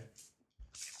think so. Good.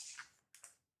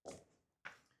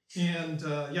 And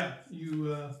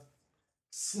you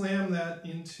slam that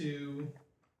into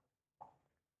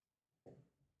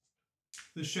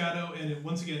the shadow, and it,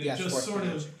 once again, it Yeah, just scorch sort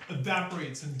damage. of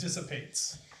evaporates and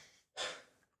dissipates.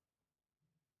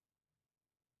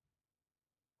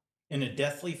 In a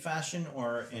deathly fashion,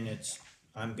 or in its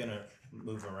I'm gonna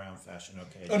move around fashion?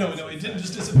 Okay. Oh no, deathly it didn't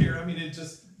just fashion. disappear. I mean, it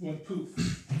just went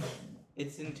poof.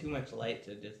 It's in too much light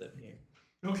to disappear.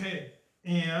 Okay,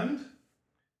 and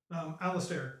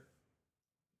Alistair,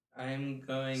 I'm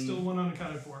going. still one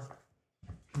unaccounted for.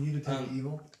 Can you detect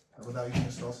evil without using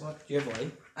a spell slot? Do you have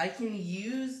light? I can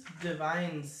use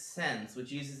Divine Sense, which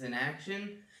uses an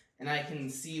action, and I can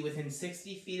see within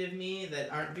 60 feet of me that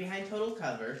aren't behind total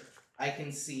cover. I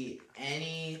can see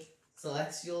any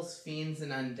celestials, fiends,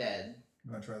 and undead.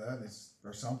 You want to try that?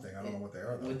 Or something. I don't know what they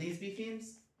are though. Would these be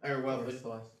fiends? Or what would These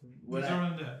would are I?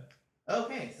 undead.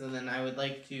 Okay, so then I would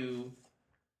like to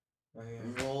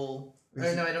roll. Is Or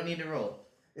it- no, I don't need to roll.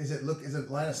 Is it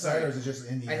line of sight or is it just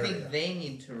in the I area? think they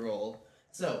need to roll.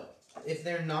 So if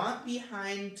they're not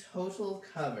behind total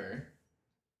cover,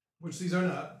 Which these are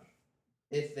not.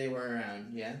 if they were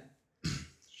around, yeah.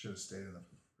 Should have stayed in the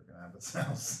freaking Abbot's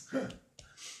house.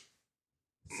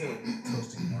 So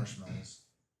Toasting marshmallows.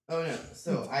 oh no,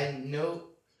 so I know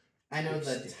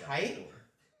the type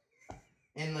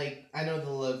and like I know the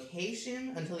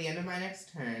location until the end of my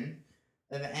next turn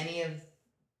of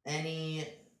any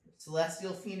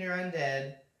celestial fiend or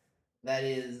undead that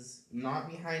is not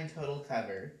behind total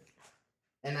cover.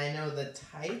 And I know the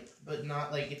type, but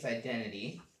not like its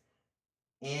identity.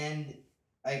 And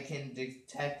I can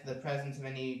detect the presence of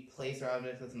any place or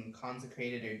object that's been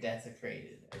consecrated or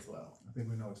desecrated as well. I think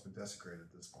we know it's been desecrated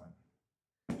at this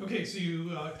point. Okay, so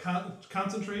you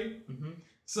concentrate. Mm-hmm.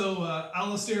 So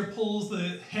Alistair pulls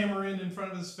the hammer in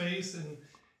front of his face and,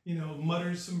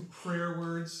 mutters some prayer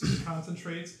words and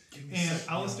concentrates. And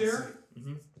Alistair,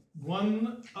 Mhm.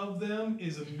 one of them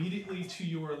is immediately to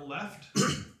your left,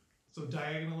 so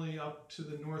diagonally up to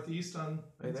the northeast on.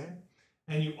 Right there?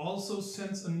 And you also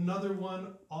sense another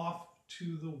one off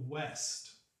to the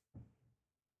west.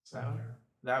 That one? Somewhere.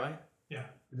 That way?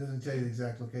 It doesn't tell you the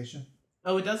exact location.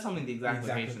 Oh, it does tell me the exact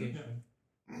Exact location.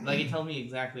 location. Like it tells me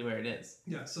exactly where it is.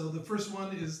 Yeah, so the first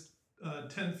one is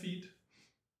 10 feet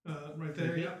right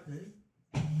there, yeah.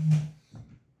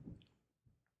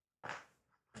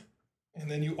 And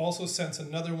then you also sense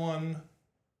another one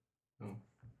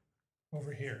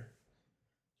over here.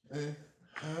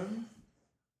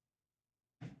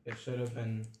 It should have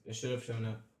been. It should have shown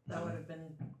up. That would have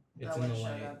been. It's that in would the have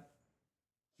light. showed up.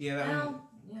 Yeah, that one. Well,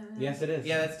 yeah. Yes, it is.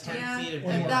 Yeah, that's 10 Yeah, feet of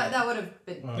One more. that would have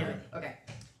been. Oh, okay. Okay.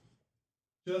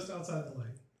 Just outside the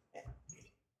light.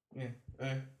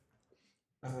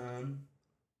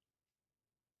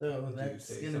 So you that's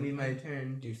say gonna be my something?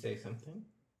 turn. Do you say something?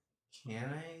 Can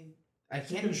I? I You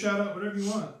can can't. shout out whatever you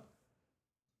want.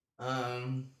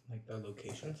 Like the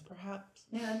locations, perhaps?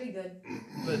 Yeah, that'd be good.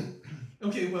 But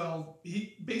Okay, well,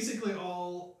 he basically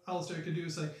all Alistair could do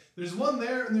is say, there's one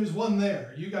there and there's one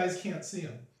there. You guys can't see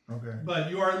them. Okay. But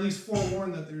you are at least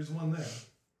forewarned that there's one there.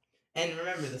 and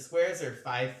remember, the squares are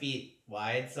 5 feet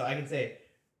wide, so I can say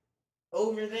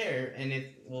over there, and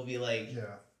it will be like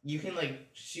Yeah. you can like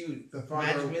shoot The magic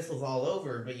farther. missiles all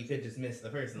over, but you could just miss the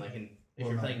person. Like if Well,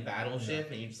 you're no. playing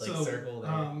Battleship and you just like So, circle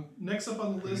there. next up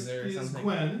on the list Cruiser or is something.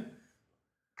 Gwen.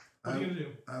 What are you I, going to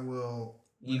do? I will.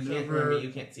 you can't maneuver- remember.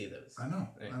 You can't see those. I know.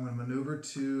 Right. I'm going to maneuver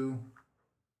to,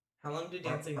 How long do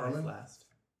dancing lights Arlen? last?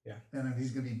 and then he's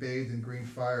going to be bathed in green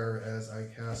fire as I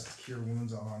cast Cure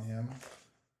Wounds on him.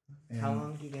 And How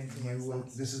long do dancing lights you will,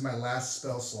 last? this is my last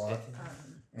spell slot,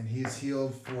 and he is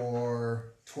healed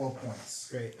for 12 points.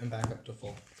 Great. I'm back up to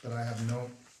full. But I have no,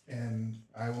 and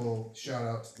I will shout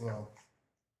out,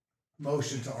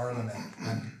 motion to Arlen that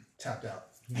I'm tapped out.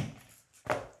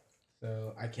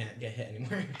 So I can't get hit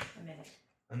anymore. A minute.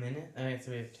 A minute. Alright,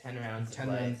 so we have 10 rounds. 10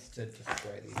 to play. rounds to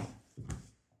destroy these.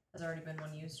 Has already been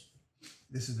one used.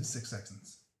 This is the 6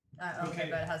 seconds. Okay, Okay.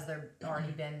 but has there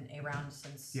already been a round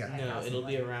since? Yeah. I No, cast it'll the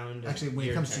be light? around. Actually, when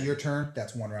it comes to your turn,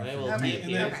 that's one round. I for will you. Okay. keep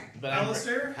And you, then but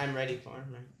Alistair, I'm ready for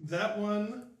him. Right? that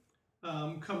one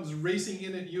comes racing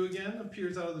in at you again,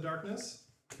 appears out of the darkness.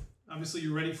 Obviously,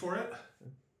 you're ready for it.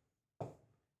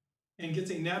 And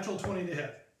gets a natural 20 to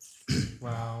hit.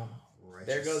 Wow.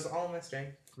 There goes all my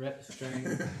strength. Rep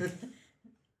strength.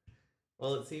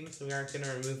 Well, it seems we aren't going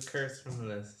to remove curse from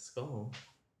the skull.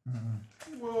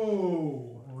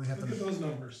 Whoa. We'd have Look to- at those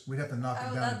numbers. We'd have to knock it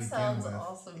Oh, down to that begin sounds with.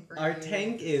 awesome for Our you.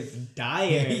 tank is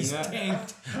dying. He's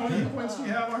tanked. How many points do you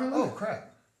have, Arlen? Oh,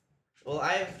 crap. Well,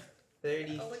 I have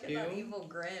 32. Oh, look at that evil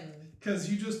grin.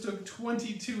 Because you just took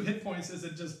 22 hit points as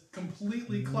it just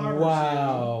completely clobbers you.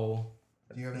 Wow.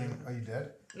 Do you have any? Are you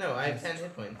dead? No, I have 10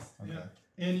 hit points. Okay. Yeah.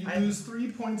 And you lose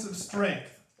 3 points of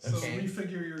strength. So Okay.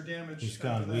 refigure your damage. He's after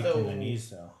gone that. weak in the knees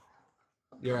though.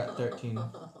 You're at 13,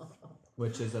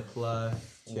 which is a plus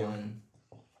 2. 1.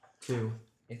 2.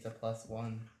 It's a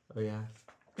 +1. Oh yeah.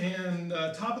 And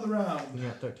top of the round. You're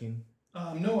at 13.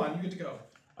 Noan, you get to go.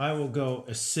 I will go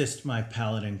assist my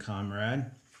paladin comrade.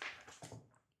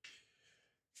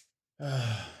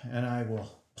 And I will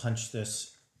punch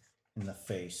this in the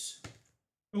face.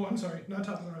 Oh, I'm sorry. Not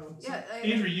top of the round. Yeah,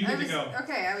 Adri, you get to go.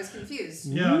 Okay, I was confused.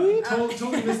 Yeah,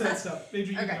 totally missed that stuff.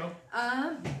 Adri, you Okay. go.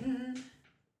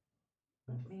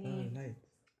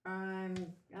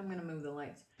 I'm gonna move the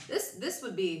lights. This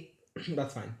would be.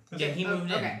 That's fine. Yeah, he moved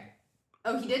in. Okay.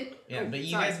 Oh, he did. Yeah, Oh, but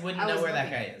you sorry. guys wouldn't I know was where that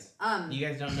looking. guy is. You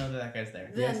guys don't know that guy's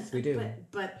there. Then, Yes, we do.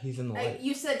 But He's in the light.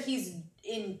 you said he's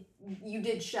in. You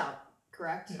did shout,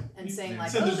 correct? Yeah. And You saying like,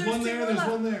 said oh, there's there's one two there, more there's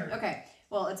left. one there. Okay.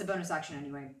 Well, it's a bonus action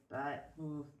anyway, but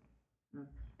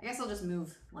I guess I'll just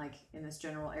move like in this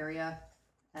general area,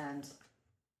 and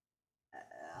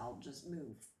I'll just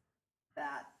move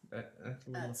that. That's a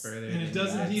little That's- further. And it than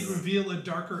does you indeed guys. reveal a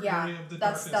darker Yeah, area of the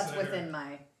that's darkness there. within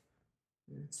my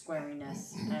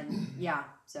squariness, and yeah.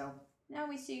 So now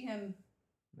we see him,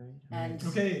 and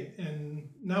Okay, and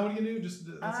now what do you do? Just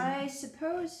that's it? I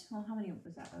suppose. Well, how many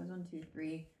was that? That was 1, 2,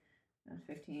 3. That was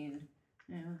 15.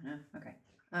 No. Okay.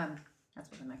 That's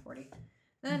within my 40.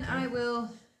 Then Okay. I will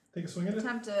Take a swing at it.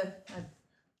 attempt to.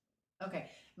 Okay,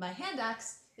 my hand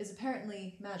axe is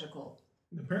apparently magical.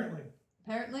 Apparently,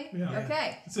 Apparently. Yeah.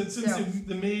 Okay. since So-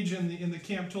 the mage in the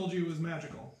camp told you it was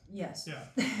magical. Yes.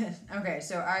 Yeah, Okay,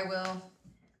 so I will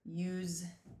use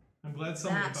I'm glad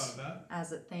somebody That- thought of that.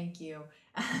 as a thank you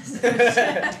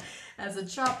as a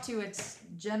chop to its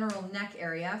general neck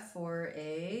area for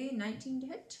a 19 to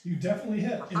hit. You definitely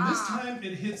hit, and this Aha. time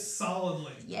it hits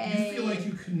solidly. You Yay. feel like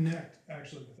you connect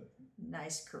actually with it.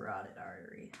 Nice carotid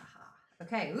artery. Haha.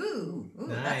 Okay. Ooh.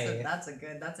 Nice.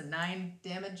 That's a 9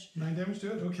 damage. 9 damage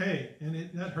to it. Okay,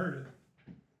 and that hurt it.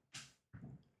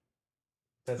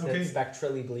 Does Okay. it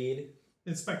spectrally bleed?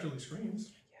 It spectrally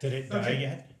screams. Did it die Okay.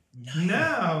 yet?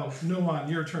 Now, Noan,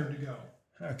 your turn to go.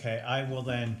 Okay, I will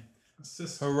then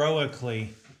Assist.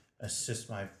 heroically assist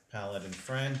my paladin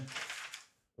friend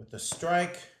with a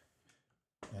strike,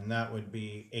 and that would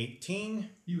be 18,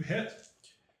 You hit.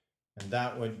 and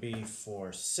that would be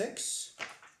for 6.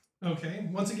 Okay.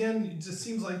 Once again, it just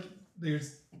seems like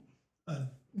there's a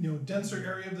denser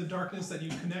area of the darkness that you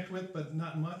connect with, but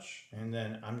not much. And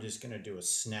then I'm just gonna do a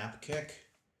snap kick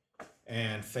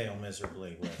and fail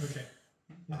miserably with. Okay.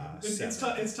 Yeah. It's 7.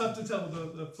 tough. It's tough to tell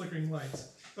with the flickering lights.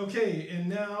 Okay, and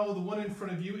now the one in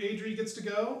front of you, Adri, gets to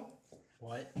go,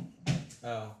 What?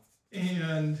 Oh.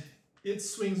 and it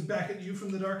swings back at you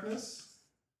from the darkness,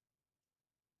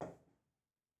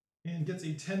 and gets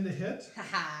a 10 to hit.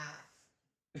 Haha.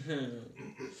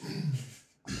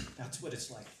 That's what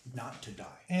it's like not to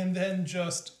die. And then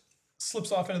just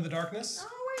slips off into the darkness. Oh,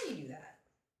 why do you do that?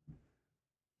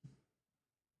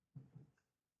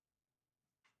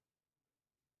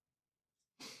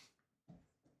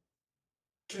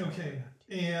 Okay,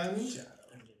 and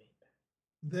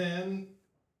then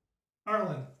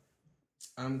Arlen.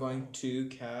 I'm going to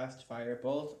cast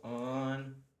Firebolt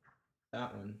on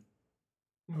that one.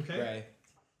 Okay. Gray.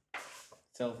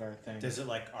 Silver thing. Does it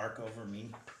like arc over me?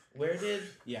 Where did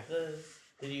Yeah.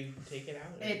 did you take it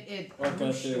out? It Or go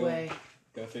whooshed through. away.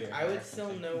 Go through your I hair would or still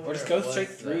something. know Or where just it go was, straight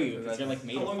though, through you because because you're like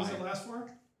made How of long does it fire. last for?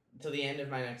 till the end of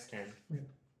my next turn.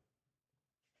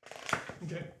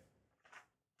 Okay.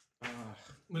 Ah,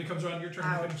 When it comes around your turn,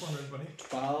 you can inform everybody.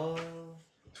 12.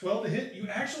 12 to hit. You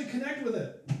actually connect with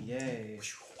it. Yay.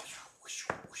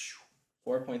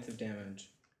 4 points of damage.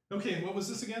 Okay, and what was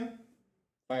this again?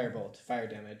 Firebolt. Fire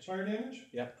damage. Fire damage?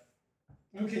 Yep.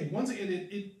 Okay, once again,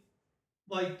 it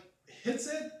like hits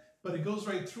it, but it goes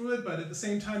right through it, but at the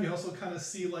same time, you also kind of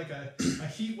see like a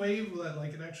heat wave that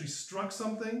like it actually struck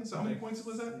something. So how many points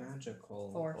was that?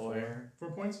 Magical. 4. Or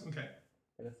 4 points? Okay.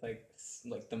 but it's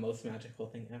like the most magical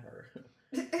thing ever.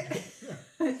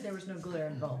 There was no glare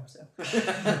involved, so.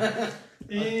 I'll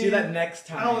do that next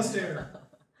time. Alistair.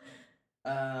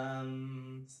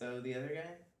 So the other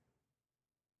guy?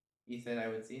 You said I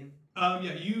would see him?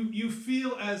 Yeah, you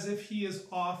feel as if he is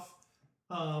off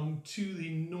to the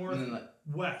And then, like,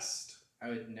 northwest. I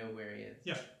would know where he is.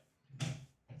 Yeah.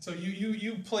 So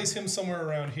you place him somewhere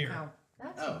around here. Wow.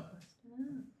 That's Oh.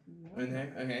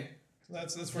 Okay.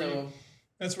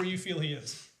 That's where you feel he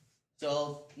is.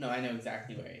 So I know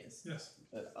exactly where he is. Yes.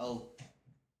 But I'll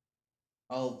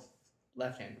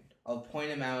left hand. I'll point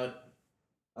him out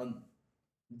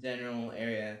general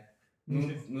area.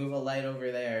 Move a light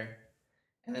over there,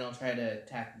 And then I'll try to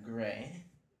attack Gray.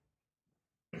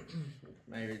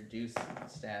 My reduced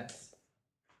stats.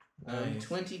 Nice.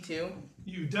 22.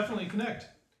 You definitely connect.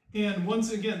 And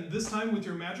once again, this time with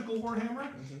your magical warhammer,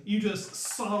 you just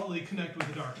solidly connect with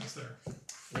the darkness there.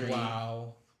 3.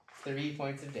 Wow. 3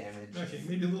 points of damage. Okay,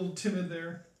 maybe a little timid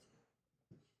there.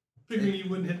 Figuring you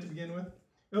wouldn't hit to begin with.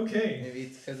 Okay. Maybe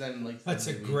it's because I'm like. That's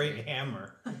a so great weak.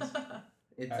 hammer.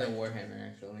 It's a warhammer,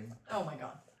 actually. Oh my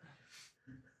god.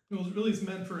 Well, it really is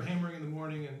meant for hammering in the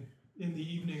morning and in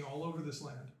the evening all over this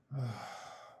land.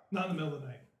 Not in the middle of the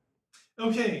night.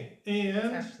 Okay, It's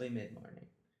and actually mid-morning.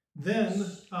 then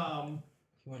You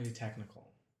want to be technical.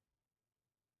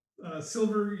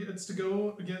 Silver gets to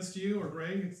go against you, or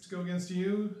Gray gets to go against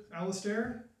you,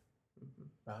 Alistair,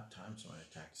 About time someone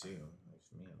attacks you. Leaves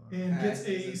me alone. and Ah, gets it's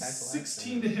a attack the last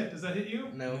 16 time. to hit. Does that hit you?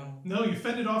 No. No, you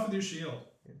fend it off with your shield.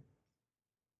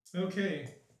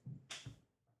 Okay.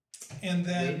 And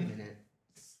Wait a then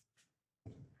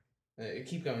minute.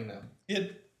 Keep going, though.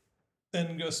 it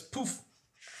then goes poof,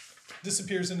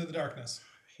 disappears into the darkness.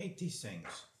 I hate these things.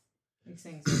 These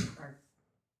things are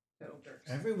total jerks.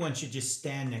 Everyone should just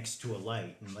stand next to a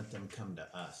light and let them come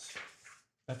to us.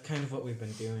 That's kind of what we've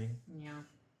been doing. Yeah.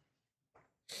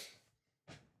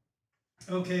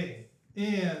 Okay,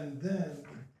 and then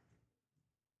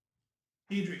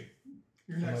Idri,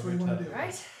 you're next. What do you want to do?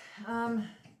 Right.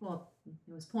 Well, it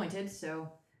was pointed,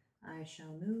 so I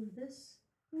shall move this.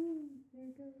 Ooh, there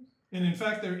it goes. And in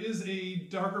fact, there is a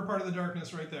darker part of the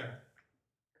darkness right there.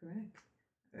 Correct.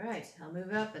 Right, I'll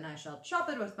move up and I shall chop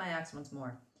it with my axe once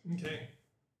more. Okay.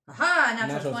 Aha!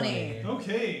 Natural Natural 20. 20.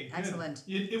 Okay. Good. Excellent.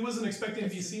 It wasn't expecting to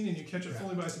be seen, and you catch it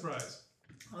fully by surprise.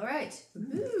 All right.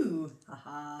 Ooh.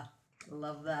 Haha.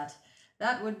 Love that.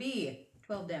 That would be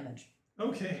 12 damage.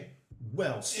 Okay.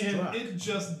 Well struck. And it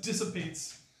just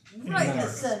dissipates. Right in the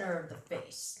darkness. center of the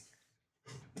face.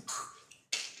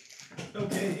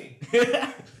 Okay.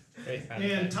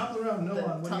 And top of the round, no The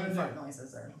one. What are you tongue gonna fart do?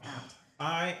 noises are apt.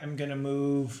 I am going to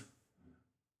move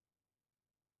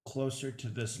closer to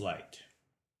this light.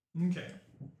 Okay.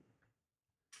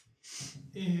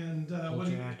 And what Hold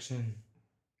do your you? action.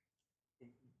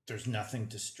 There's nothing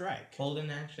to strike. Hold in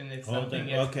action if Hold something in,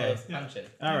 gets okay. close, punch it.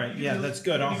 All right, You yeah, can that's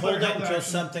good. you I'll declare hold it held until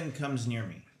action. something comes near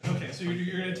me. Okay, so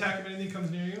you're gonna attack if anything comes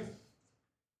near you.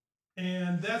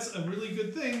 And that's a really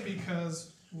good thing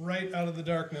because right out of the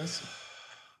darkness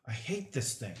I hate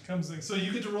this thing. comes thing. So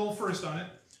you get to roll first on it.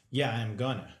 Yeah, I'm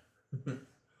gonna.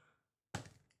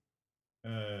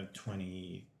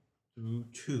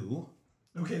 22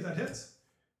 Okay, that hits.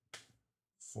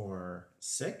 for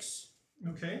 6.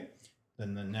 Okay.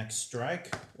 Then the next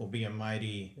strike will be a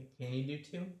mighty, Can you do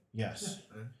 2? yes,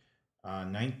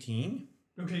 19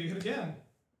 Okay, you hit again.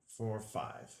 for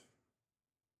 5.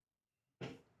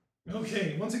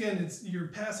 Okay, once again, you're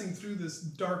passing through this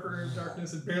darker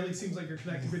darkness. It barely seems like you're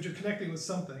connecting, but you're connecting with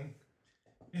something.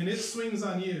 And it swings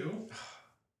on you.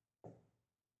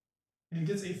 And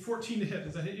gets a 14 to hit.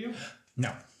 Does that hit you?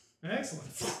 No.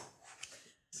 Excellent.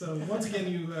 So once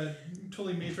again, you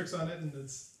totally matrix on it, and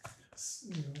it's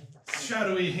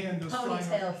shadowy hand goes flying.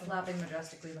 Ponytail flapping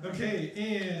majestically behind. Okay,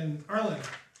 and Arlen.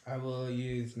 I will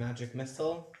use magic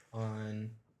missile on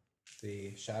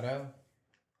the shadow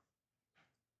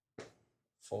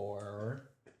for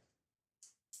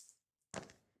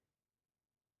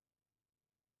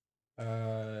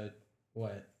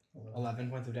what? 11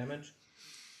 points of damage?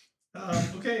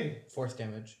 Okay, Force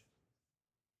damage.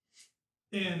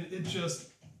 and it just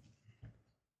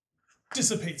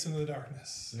dissipates into the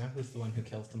darkness. Now who's the one who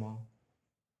kills them all?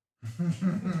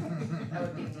 That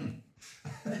would be me.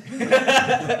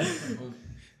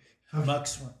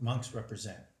 Monks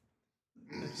represent.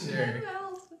 Sure.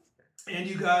 And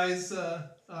you guys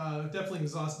definitely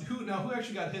exhausted. Who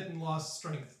actually got hit and lost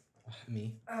strength?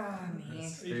 Me. Me.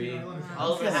 Adrian, Arlen.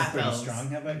 All the Feeling half pretty elves. strong.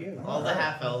 How about you? All the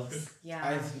half elves.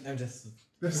 Yeah. I'm just.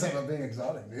 There's something about being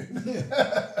exotic, dude.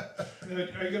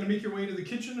 Are you going to make your way to the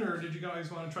kitchen, or did you guys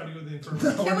want to try to go to the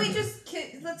infirmary? Can we just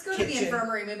let's go to the Kitchen.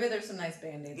 infirmary? Maybe there's some nice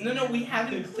band-aids. No, we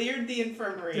haven't cleared the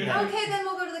infirmary Yeah. yet. Okay, then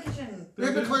we'll go to the kitchen. We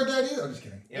haven't declared that either. I'm just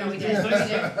kidding. Yeah, we did. There's We nice,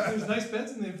 did. there's nice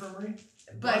beds in the infirmary.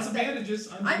 But Lots of bandages.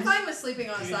 I'm fine with sleeping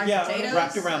on a sack of Yeah, potatoes.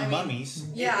 wrapped around I mean, mummies.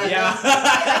 Yeah. Yeah.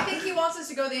 I think he wants us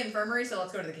to go to the infirmary, so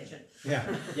let's go to the kitchen. Yeah.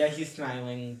 Yeah, he's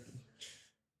smiling.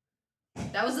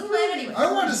 That was the plan anyway.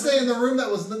 I wanted to stay in the room that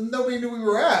was nobody knew we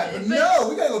were at. But But- no,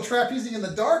 we gotta go trapezing in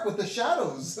the dark with the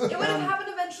shadows. It would have happened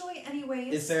eventually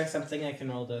anyways. Is there something I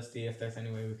can roll to see if there's any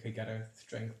way we could get our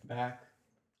strength back?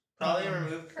 Probably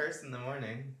remove curse in the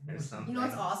morning or something. You know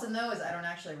what's awesome though is I don't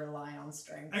actually rely on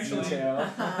strength. Actually, Okay,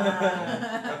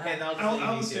 then I'll just leave you two.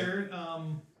 Alistair,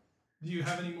 do you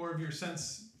have any more of your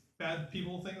sense bad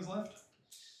people things left?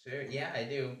 Sure. Yeah, I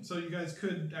do. So you guys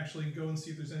could actually go and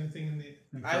see if there's anything in the.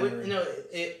 I would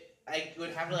I would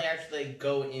have to actually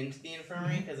go into the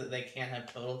infirmary because they can't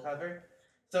have total cover.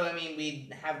 So I mean,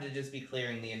 we'd have to just be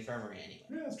clearing the infirmary anyway.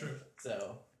 Yeah, that's true.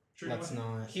 So Let's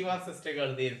not. he wants us to go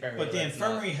to the infirmary. But the let's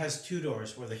infirmary has 2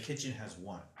 doors where the kitchen has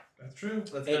 1. That's true.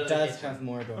 Let's go It to the does kitchen. have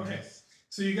more doors. Okay.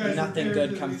 So you guys. Nothing repair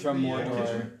good to comes the- from the, Mordor.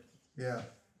 kitchen? Yeah.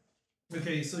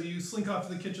 Okay, so you slink off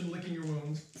to the kitchen, licking your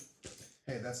wounds.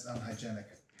 Hey, that's unhygienic.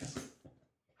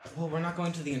 Well, we're not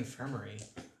going to the infirmary.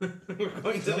 We're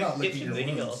going to Still the not licking kitchen to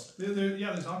your heal. wounds.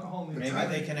 Yeah, there's alcohol in the Maybe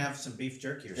kitchen. they can have some beef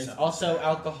jerky or There's something. also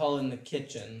alcohol in the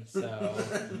kitchen, so.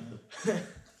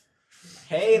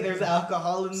 Hey, there's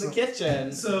alcohol in the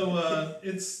kitchen. So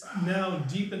it's now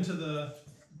deep into the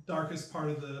darkest part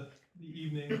of the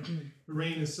evening. The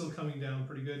rain is still coming down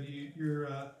pretty good.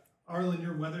 Your Arlen,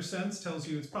 your weather sense tells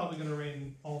you it's probably going to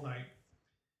rain all night.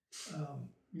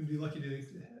 You'd be lucky to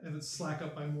have it slack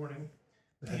up by morning.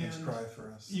 The heavens And cry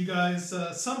for us. You guys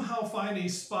somehow find a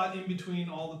spot in between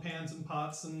all the pans and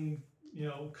pots and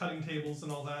cutting tables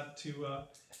and all that to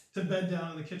bed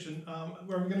down in the kitchen. Are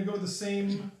we going to go with the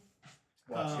same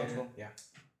Watch schedule? Yeah.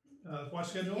 watch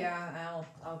schedule? Yeah,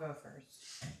 I'll go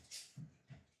first.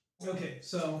 Okay,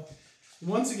 so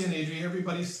once again, Adrian,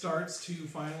 everybody starts to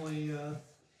finally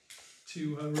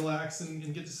relax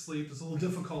and get to sleep. It's a little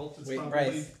difficult. It's Wait, probably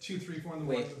Bryce. 2, 3, 4 in the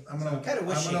Wait. morning. I'm gonna. I kind of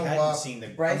wish I'm she gonna hadn't walk. seen the.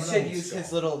 Bryce I'm should gonna use his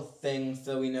stall. little thing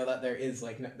so we know that there is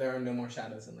there are no more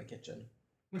shadows in the kitchen.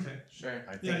 Okay. Sure.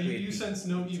 I think Yeah, we'd you be- sense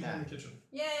no evil in the kitchen.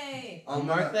 Yay! I'll I'm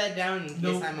mark gonna- that down in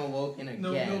No- case I'm awoken again.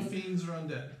 No fiends or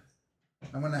undead.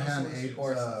 I'm gonna No hand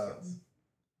swords.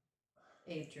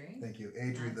 Adrian. thank you,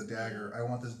 Adri, the That's dagger. I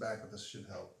want this back, but this should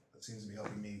help. It seems to be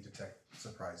helping me detect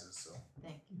surprises. So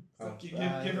Thank you. Oh, Give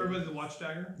everybody the watch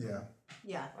dagger. yeah,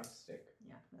 Yeah, Watch stick.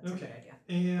 yeah, that's Okay. a good idea.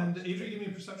 And Adrian, give me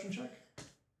a perception check.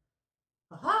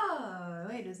 Aha!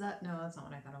 Wait, is that no? That's not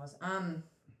what I thought it was.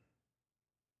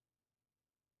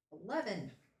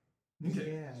 11.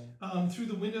 Okay. Through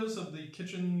the windows of the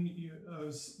kitchen,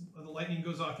 the lightning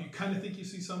goes off. You kind of think you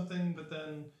see something, but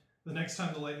then the next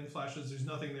time the lightning flashes, there's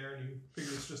nothing there, and you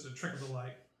figure it's just a trick of the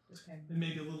light. Okay. And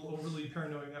maybe a little overly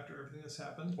paranoid after everything that's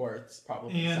happened. Or it's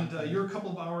probably And something. your couple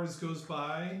of hours goes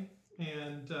by,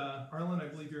 and Arlen, I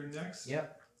believe you're next.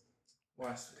 Yep.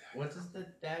 What does the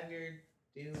dagger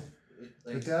do?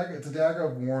 the dagger. It's a dagger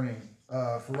of warning.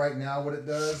 For right now, what it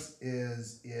does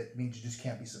is it means you just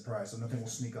can't be surprised, so nothing will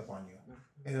sneak up on you.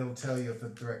 And it'll tell you if a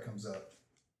threat comes up.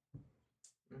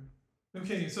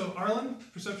 Okay, so Arlen,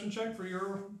 perception check for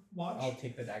your watch. I'll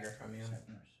take the dagger from you.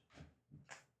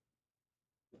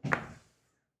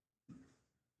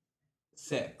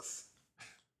 6.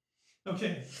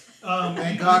 Okay.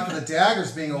 Thank God for the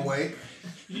daggers being awake.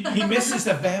 He misses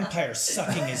the vampire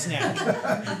sucking his neck.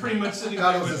 You're pretty much sitting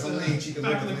God there was with as a leech, he could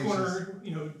back look in at the leeches.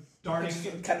 corner,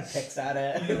 darting, Kind of picks at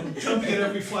it. jumping at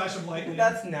every flash of lightning.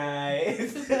 That's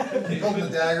nice. Holding the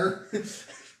dagger.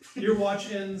 Your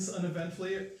watch ends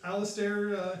uneventfully.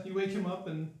 Alistair, you wake him up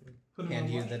and put him Hand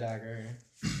on you watch. the dagger.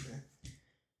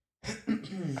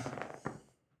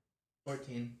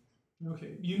 14.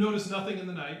 Okay, you notice nothing in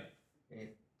the night,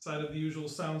 Okay. aside of the usual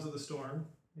sounds of the storm.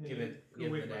 And Give you go the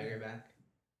wake up. dagger back.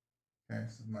 Okay,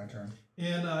 this is my turn.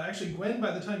 And actually, Gwen,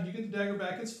 by the time you get the dagger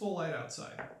back, it's full light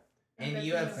outside. And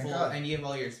you have Thank full, God. and you have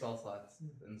all your spell slots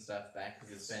and stuff back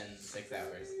because it's been 6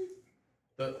 hours.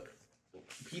 But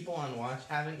people on watch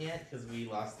haven't yet because we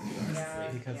lost the 2 hours Yeah.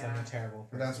 of sleep. Because I'm a terrible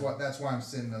But that's why I'm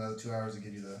sitting another 2 hours to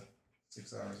give you the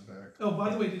 6 hours back. Oh, by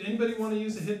the way, did anybody want to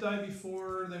use a hit die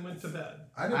before they went to bed?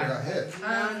 I never got hit.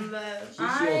 None left. She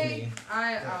shielded me.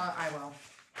 I will.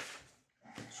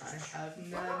 I have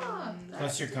Ah, none.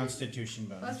 Plus your constitution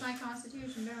bonus. Plus my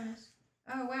constitution bonus.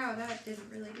 Oh wow, that didn't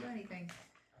really do anything.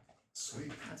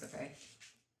 Sweet. That's okay.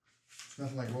 It's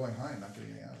nothing like rolling high and not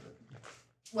getting any out of it.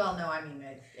 Well, no, I mean,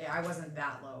 I wasn't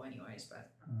that low anyways,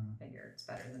 but Mhm. I figure it's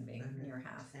better than being near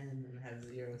half. And have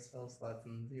 0 spell slots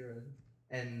and 0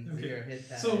 Okay. 0 hit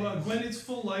die. So, Gwen, it's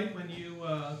full light when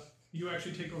you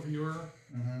actually take over your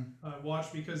Mm-hmm.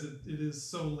 watch because it is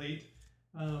so late.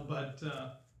 But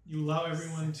you allow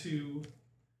everyone to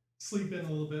sleep in a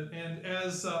little bit. And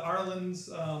as Arlen's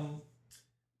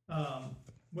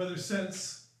weather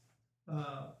sense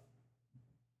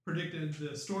predicted,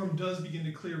 the storm does begin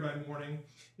to clear by morning.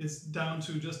 It's down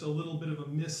to just a little bit of a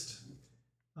mist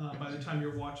by the time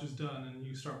your watch is done and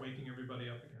you start waking everybody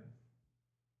up again.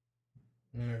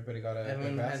 And everybody got a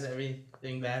Everyone good has rest.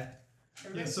 everything back.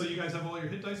 Yeah, so you guys have all your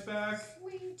hit dice back.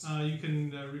 Sweet. You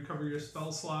can recover your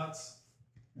spell slots.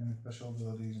 And special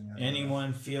abilities and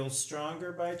Anyone feel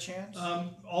stronger by chance?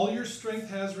 All your strength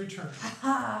has returned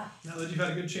Ha! now that you've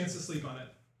had a good chance to sleep on it.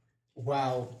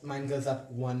 Wow, mine goes up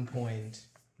 1 point.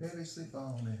 Baby sleep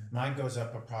on me. Mine goes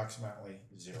up approximately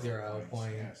 0 0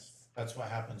 points. Yes. That's what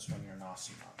happens when you're an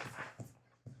awesome.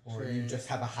 Or you just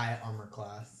have a high armor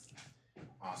class.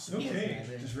 Awesome. Okay.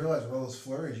 Just realized with all those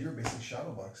flurries, you were basically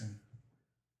shadowboxing.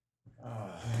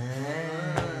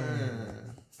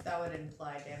 That would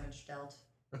imply damage dealt.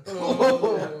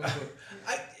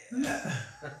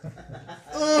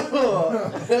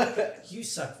 You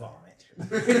suck vomit.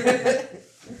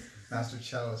 Master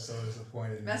Chow is so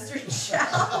disappointed. in Master you.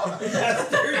 Chow!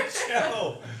 Master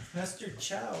Chow. Master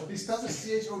Chow. He spells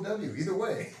it CHOW, either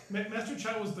way. Master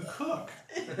Chow was the cook.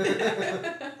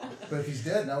 But if he's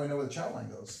dead, now we know where the Chow line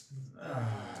goes.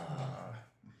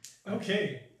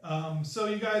 Okay, so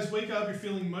you guys wake up, you're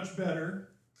feeling much better,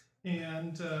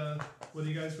 and what are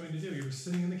you guys going to do? You're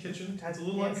sitting in the kitchen, it's a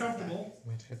little uncomfortable.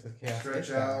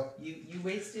 Stretch out. You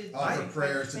wasted. Offer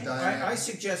prayers to Diana. I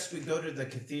suggest we go to the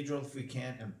cathedral if we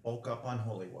can and bulk up on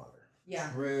holy water. Yeah.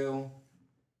 True.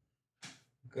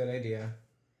 Good idea.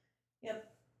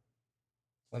 Yep.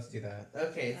 Let's do that.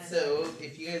 Okay, so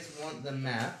if you guys want the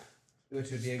map,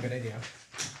 Which would be a good idea.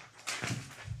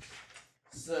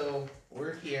 so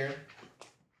we're here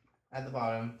at the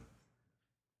bottom.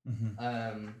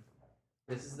 Mm-hmm.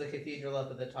 This is the cathedral up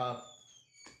at the top.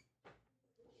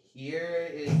 Here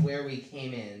is where we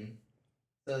came in.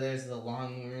 So there's the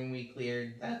long room we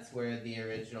cleared. That's where the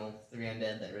original 3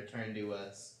 undead that returned to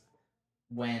us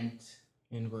went.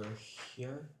 And we're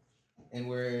here. And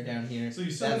we're down here. So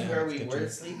you still That's have- where we Good were job.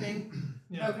 sleeping.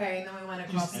 Yeah. Okay, and then we went You,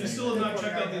 across you the still have not checked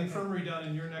out the courtyard. infirmary down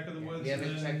in your neck of the woods. We haven't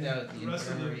and checked out the rest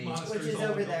of the infirmary. monastery's Which is all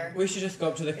over built. there. We should just go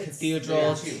up to the It's- cathedral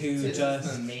This to is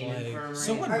just the main like. infirmary.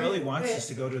 Someone Are really you- wants wait. us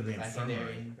to go to the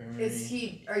Secondary infirmary.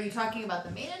 infirmary. Are you talking about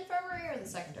the main infirmary or the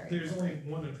secondary? There's only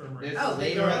one infirmary. There's Oh, the they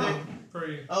later go other. out.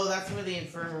 Very- Oh, that's where the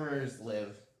infirmers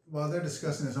live. While they're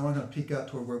discussing this, I want to peek out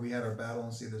toward where we had our battle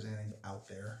and see if there's anything out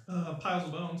there. piles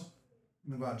of bones. I'm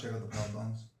going to go out and check out the pile of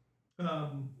bones.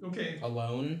 Okay.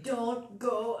 Alone? Don't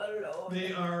go alone.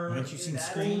 They are Why don't you sing old,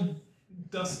 Scream?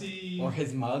 dusty, Or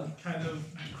his mug? kind of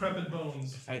decrepit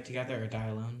bones. Fight together or die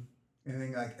alone?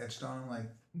 Anything like etched on, like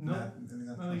No. that? Anything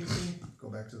like No, you see. Go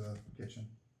back to the kitchen.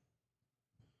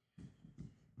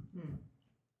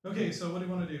 Okay, so what do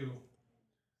you want to do?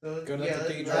 So, Go to the yeah, let's-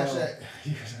 cathedral. Actually,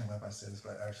 you guys don't let me say this,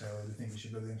 but actually, I really think we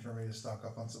should go to the infirmary to stock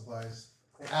up on supplies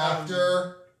Um,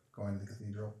 after going to the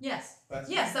cathedral. Yes. that's-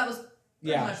 Yes, that was pretty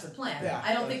Yeah. much the plan. Yeah.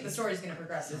 I don't think the story's going to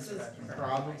progress. This in is this direction.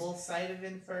 probable site of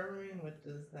infirmary. What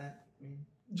does that mean?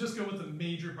 Just go with the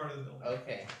major part of the building.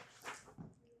 Okay.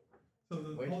 So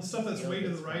Where all the does stuff that's the way to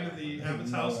the buildings right of go? the I think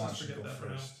abbot's no house, one just should forget go that for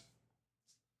now. first.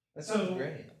 That So- sounds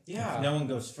great. Yeah. If no one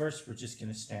goes first, we're just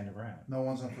gonna stand around. No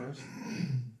one's on first.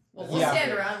 Well, we'll Yeah.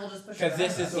 stand around. We'll just push Because it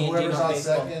this around. is So the whoever's on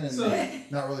baseball. second and So-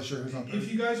 not really sure who's on If first.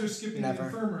 you guys are skipping Never. the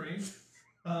infirmary,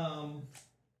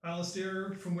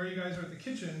 Alistair, from where you guys are at the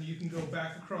kitchen, you can go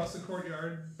back across the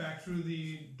courtyard, back through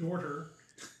the dorter,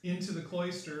 into the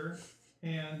cloister,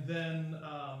 and then,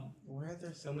 Why are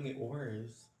there so many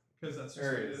oars? because that's just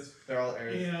what it is, Earth. They're all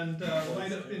Earth. and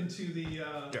right up into the,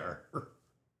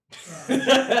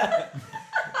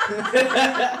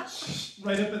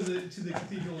 right up into the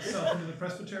cathedral itself, into the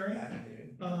presbytery.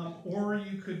 Or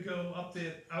you could go up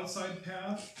the outside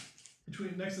path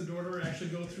between next to the dorter and actually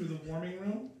go through the warming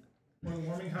room or the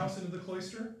warming house into the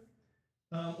cloister.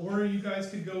 Or you guys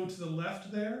could go to the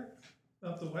left there,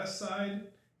 up the west side,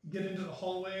 get into the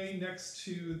hallway next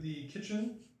to the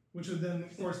kitchen, which would then,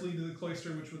 of course, lead to the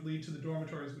cloister, which would lead to the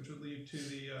dormitories, which would lead to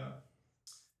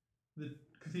the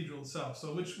cathedral itself.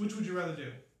 So which would you rather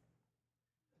do?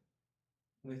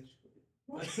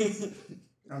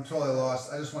 I'm totally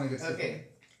lost. I just want to get to Okay.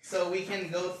 So we can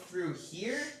go through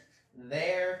here,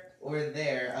 there, or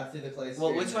there up to the cloister.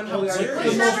 Well, which one have Oh, we already zero.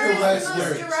 The most Whichever is direct the most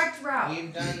route. direct route.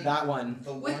 We've done That one.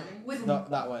 the With warming. with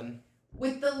That one.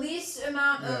 with the least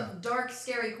amount Yeah. of dark,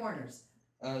 scary corners.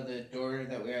 The door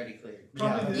that we already cleared.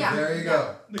 Probably Yeah. There you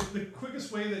go. the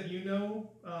quickest way that you know,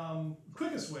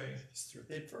 quickest way,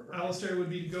 Alistair, would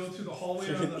be to go through the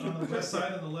hallway on the west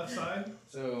side and the left side.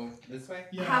 So this way.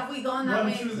 Yeah. Have we gone that Run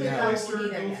way? through the Clear out, we'll cloister, be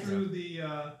there go yet.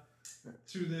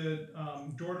 through the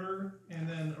dorter, and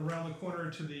then around the corner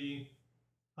to the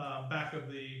back of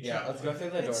the Yeah, chapel. let's go through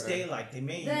the It's door. daylight. They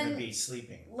may Then- even be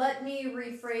sleeping. Let me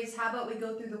rephrase. How about we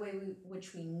go through the way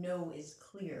which we know is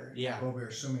clear? Yeah. Well, we're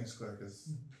assuming it's clear because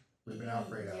we've been out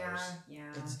for 8 hours.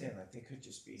 Yeah. It's daylight. They could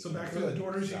just be. So back through the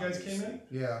dorters you guys came in?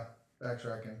 Yeah,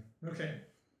 backtracking. Okay.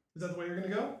 Is that the way you're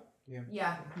gonna go?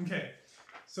 Yeah. Okay.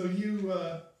 So you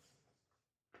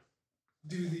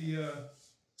do the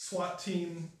SWAT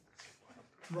team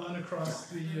run across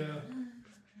the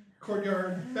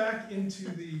courtyard back into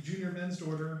the junior men's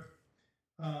dorter.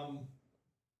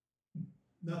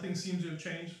 Nothing seems to have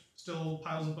changed. Still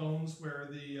piles of bones where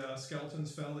the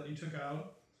skeletons fell that you took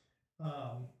out.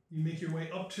 You make your way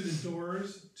up to the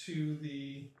doors to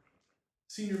the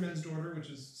senior men's dorter, which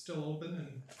is still open,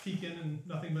 and peek in, and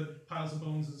nothing but piles of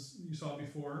bones as you saw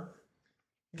before.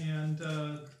 And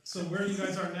so where you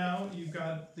guys are now, you've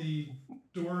got the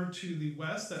door to the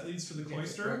west that leads to the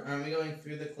cloister. Are we going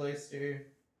through the cloister?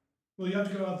 Well, you have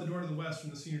to go out the door to the west from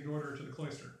the senior dorter to the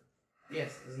cloister.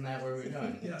 Yes, isn't that where we're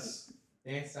going? Yes.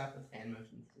 They can stop with hand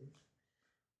motions, too.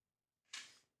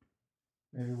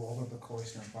 Maybe we'll open up the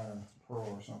cloister and find a pearl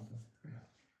or something.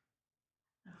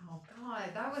 Oh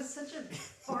god, that was such a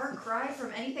far cry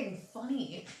from anything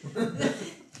funny.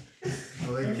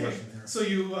 Oh, they can Okay, rush in here. so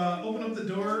you open up the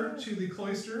door to the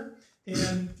cloister,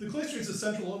 and the cloister is a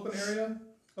central open area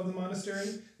of the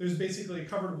monastery. There's basically a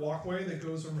covered walkway that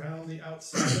goes around the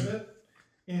outside of it,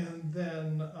 and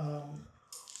then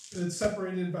it's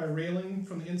separated by railing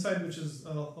from the inside, which is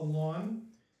a lawn,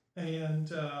 and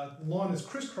the lawn is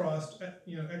crisscrossed,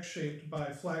 X-shaped by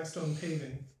flagstone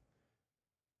paving.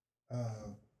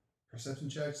 Perception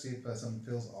check, see if something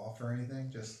feels off or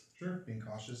anything. Just Sure. being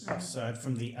cautious. Aside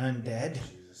from the undead.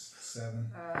 Jesus,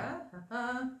 7.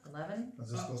 11.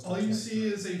 Was this supposed to All be you 20? see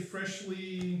is a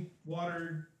freshly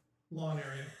watered lawn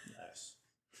area. Nice.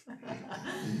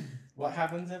 What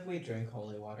happens if we drink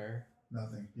holy water?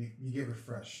 Nothing. You get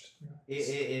refreshed.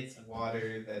 It's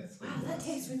water that's. Wow, that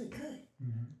tastes really good.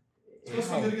 It's supposed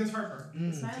to be good against heartburn.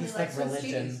 It's finally tastes like like Swiss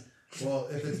religion. cheese. Well,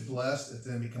 if it's blessed, it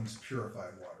then becomes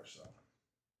purified water. So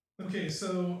Okay,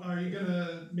 so are you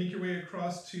gonna make your way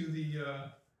across to the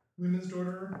women's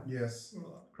dorter? yes.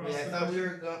 Across Wait, I the thought we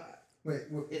were going. Wait.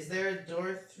 Is there a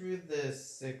door through the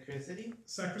sacristy?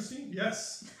 sacristy?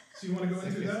 Yes. So you want to go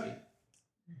in through that? Sacristy.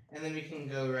 And then we can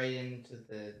go right into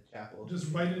the chapel.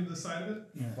 Just right into the side of it?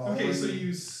 Following- Okay, so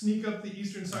you sneak up the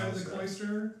eastern side of the Okay.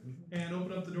 cloister and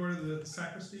open up the door to the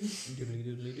sacristy. Doodly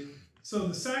doodly doo. So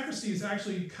the sacristy is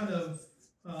actually kind of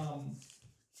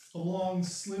a long,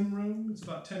 slim room. It's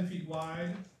about 10 feet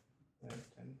wide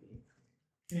 10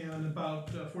 feet. and about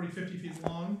 40, 50 feet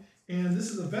long. And this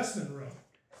is a vestment room.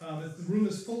 The room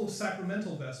is full of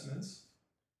sacramental vestments.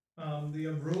 They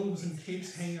have robes and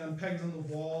capes hanging on pegs on the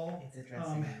wall. It's a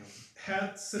dressing room.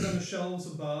 Hats sit on the shelves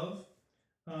above.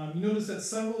 You notice that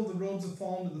several of the robes have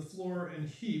fallen to the floor in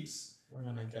heaps, We're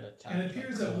gonna get attacked. and it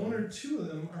appears by that one or clothes. two of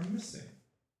them are missing.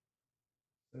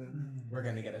 We're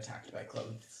gonna get attacked by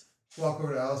clothes. Walk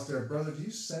over to Alistair. Brother, do you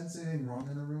sense anything wrong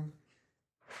in the room?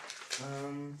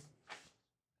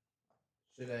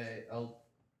 I'll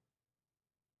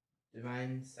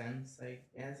divine sense, I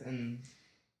guess, and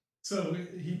So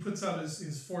he puts out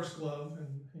his force glove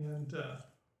and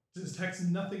detects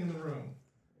nothing in the room.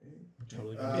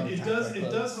 Totally. Uh, gonna get It attacked does, by it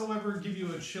clothes. does, however, give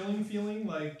you a chilling feeling,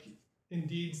 like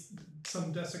indeed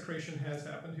some desecration has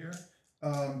happened here.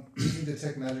 Using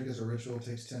detect magic as a ritual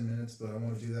takes 10 minutes, but I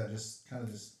want to do that just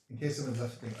in case someone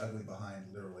left something ugly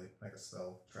behind, literally, like a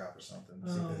spell trap or something.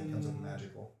 See if anything comes up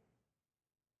magical.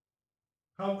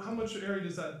 How much area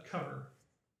does that cover?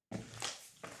 Do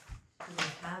we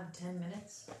have 10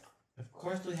 minutes? Of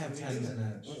course we have We 10 just-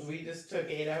 minutes. we just took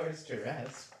 8 hours to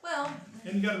rest. Well,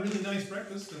 And you got a really nice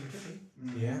breakfast in the kitchen.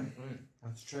 Yeah,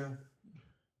 that's true.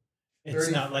 It's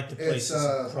 30 not like the place It's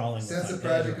is crawling sense with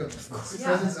of undead magic or- of Yeah.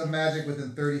 presence of magic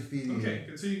within 30 feet of you. Okay,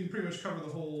 good. So you can pretty much cover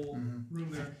the whole Mhm.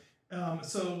 room there.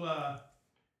 So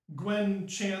Gwen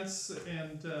chants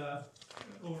and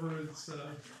over its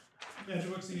magic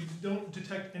books, you don't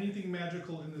detect anything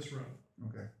magical in this room.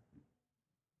 Okay.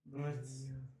 Let's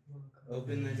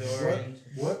open the door What? and.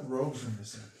 What robes are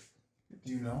missing?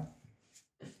 Do you know?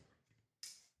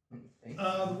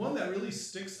 The one that really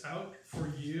sticks out for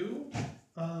you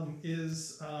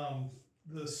is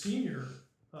the senior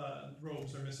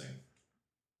robes are missing.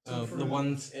 So for The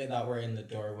ones that were in the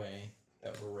doorway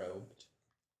that were robed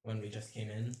when we just came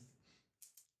in.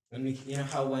 When we,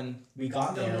 how when we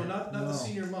got No, there. no, not No. the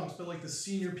senior monks, but like the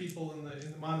senior people in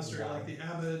the monastery, Wow. like the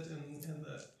abbot and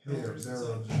the Their elders and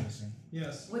robes such. are missing.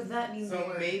 Yes. would that mean they So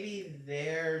were... maybe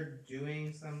they're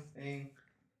doing something,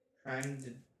 trying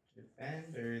to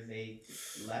defend, or they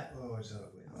left. Oh, it's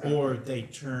ugly. Or they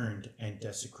turned and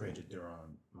desecrated their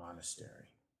own monastery.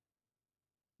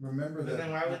 Remember But that.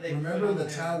 then why would they remember put on the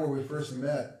their- town where we first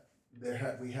met? They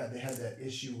had that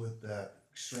issue with that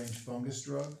strange fungus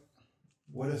drug.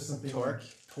 What if something? Torque?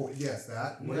 Yes,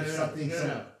 that. What No, if no, something?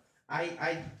 no.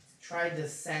 I tried to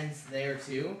sense there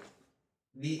too,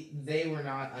 They were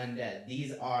not undead.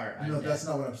 These are undead. No, that's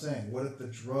not what I'm saying. What if the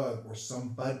drug or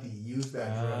somebody used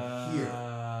that drug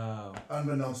here,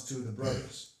 unbeknownst to the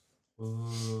brothers?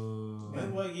 Ooh.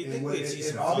 Well, you It, think would- we'd see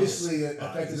it some obviously fungus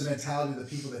affected bodies. the mentality of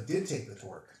the people that did take the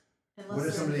torque. Unless What if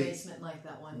they're somebody- in the basement like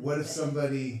that one. What if that-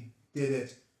 somebody did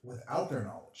it without their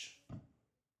knowledge?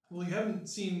 Well, you haven't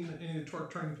seen any of the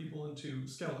torque turning people into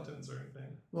skeletons or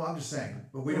anything. Well, I'm just saying,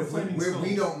 but we Or don't, flaming we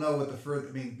skulls. don't know what the further.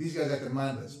 I mean, these guys acted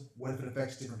mindless. What if it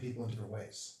affects different people in different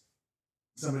ways?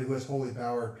 Somebody who has holy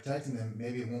power protecting them,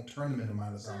 maybe it won't turn them into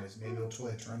mindless zombies. Maybe it'll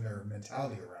totally turn their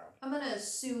mentality around. I'm gonna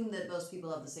assume that most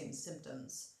people have the same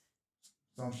symptoms.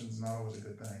 Assumption's not always a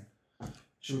good thing.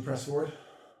 Should we press forward?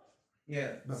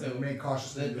 Yeah. But So remain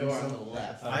cautious. the in doing door on so. the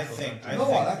left. I think Go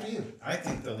on, after you. I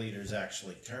think the leaders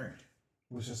actually turned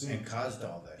We shall see. and caused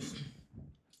all this.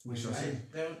 We shall see.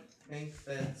 I don't think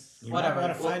that's. You Whatever. might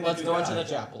wanna find a Let's new go into guy. the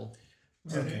chapel.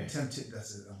 Okay. That's it.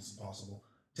 That's impossible.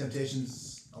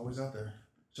 Temptation's always out there.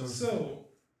 So,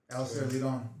 Alistair, lead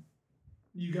on.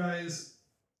 you guys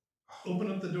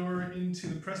open up the door into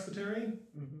the presbytery,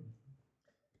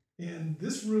 and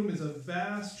this room is a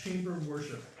vast chamber of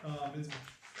worship. It's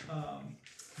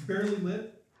barely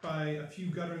lit by a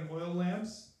few guttering oil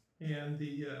lamps, and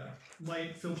the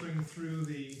light filtering through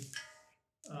the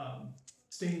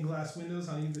stained glass windows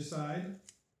on either side.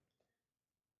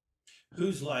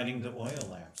 Who's lighting the oil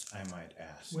lamps, I might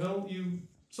ask? Well, you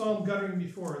saw them guttering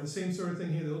before, and the same sort of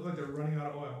thing here. They look like they're running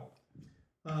out of oil.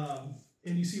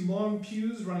 And you see long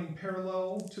pews running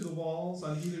parallel to the walls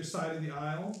on either side of the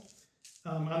aisle.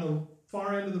 On the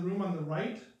far end of the room on the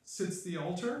right sits the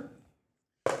altar.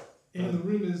 And the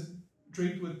room is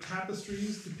draped with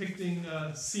tapestries depicting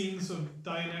scenes of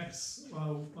Dianetics'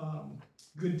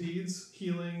 good deeds,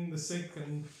 healing the sick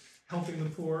and helping the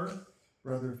poor.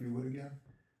 Brother, if you would again.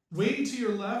 Way to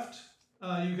your left,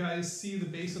 you guys see the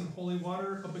basin of holy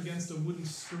water up against a wooden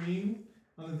screen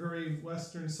on the very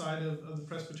western side of the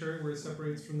presbytery where it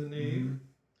separates from the nave.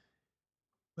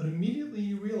 But immediately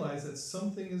you realize that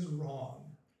something is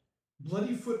wrong.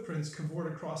 Bloody footprints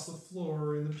cavort across the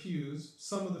floor in the pews.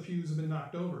 Some of the pews have been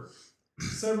knocked over.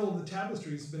 Several of the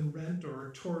tapestries have been rent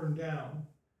or torn down.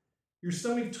 Your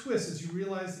stomach twists as you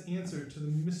realize the answer to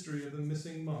the mystery of the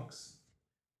missing monks.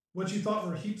 What you thought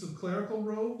were heaps of clerical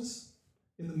robes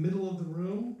in the middle of the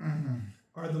room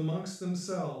are the monks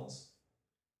themselves.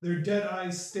 Their dead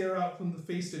eyes stare out from the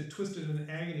faces twisted in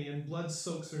agony, and blood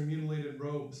soaks their mutilated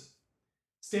robes.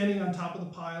 Standing on top of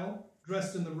the pile,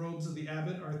 dressed in the robes of the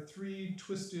abbot, are three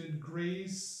twisted,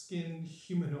 gray-skinned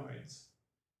humanoids.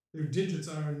 Their digits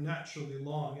are unnaturally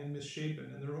long and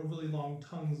misshapen, and their overly long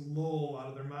tongues loll out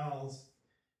of their mouths.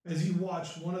 As you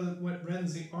watch, one of them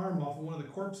rends the arm off of one of the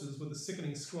corpses with a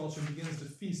sickening squelch and begins to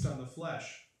feast on the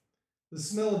flesh. The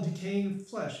smell of decaying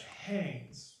flesh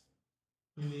hangs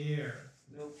in the air.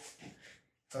 Nope.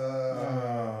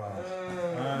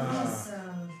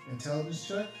 Awesome. Intelligence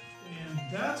check? And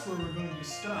that's where we're going to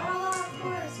stop Oh, of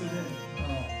course. today. Oh,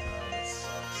 God, that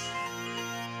sucks.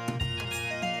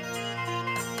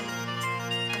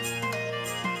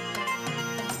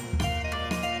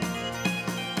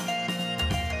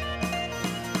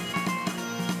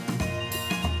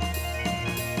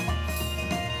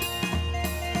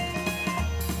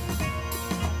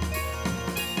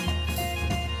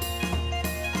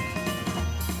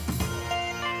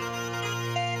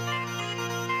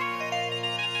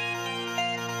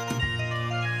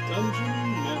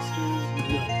 Dungeon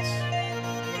Master's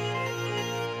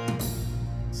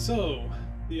Notes. So,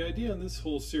 the idea on this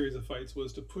whole series of fights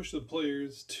was to push the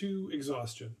players to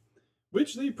exhaustion,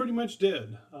 which they pretty much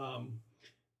did.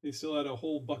 They still had a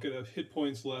whole bucket of hit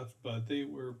points left, but they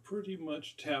were pretty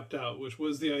much tapped out, which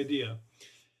was the idea.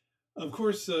 Of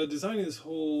course, designing this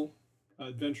whole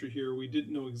adventure here, we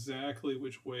didn't know exactly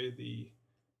which way the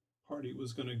party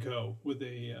was going to go. Would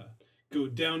they go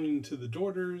down into the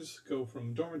dorters, go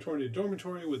from dormitory to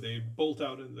dormitory? Would they bolt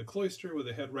out into the cloister? Would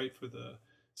they head right for the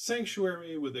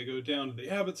sanctuary? Would they go down to the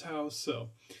abbot's house? So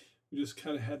we just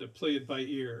kind of had to play it by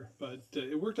ear, but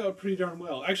it worked out pretty darn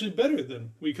well. Actually, better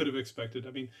than we could have expected.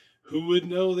 I mean, who would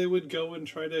know they would go and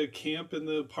try to camp in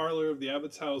the parlor of the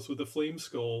abbot's house with a flame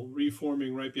skull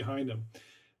reforming right behind him?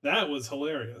 That was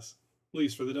hilarious, at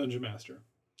least for the dungeon master.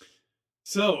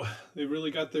 So, they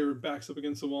really got their backs up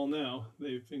against the wall now.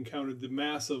 They've encountered the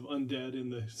mass of undead in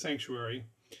the sanctuary.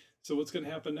 So what's going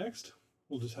to happen next?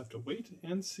 We'll just have to wait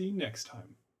and see next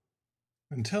time.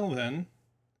 Until then,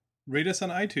 rate us on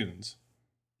iTunes.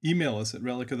 Email us at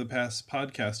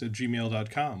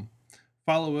relicofthepastpodcast@gmail.com.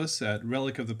 Follow us at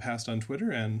Relic of the Past on Twitter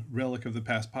and Relic of the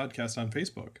Past Podcast on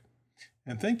Facebook.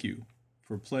 And thank you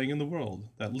for playing in the world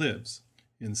that lives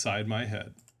inside my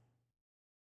head.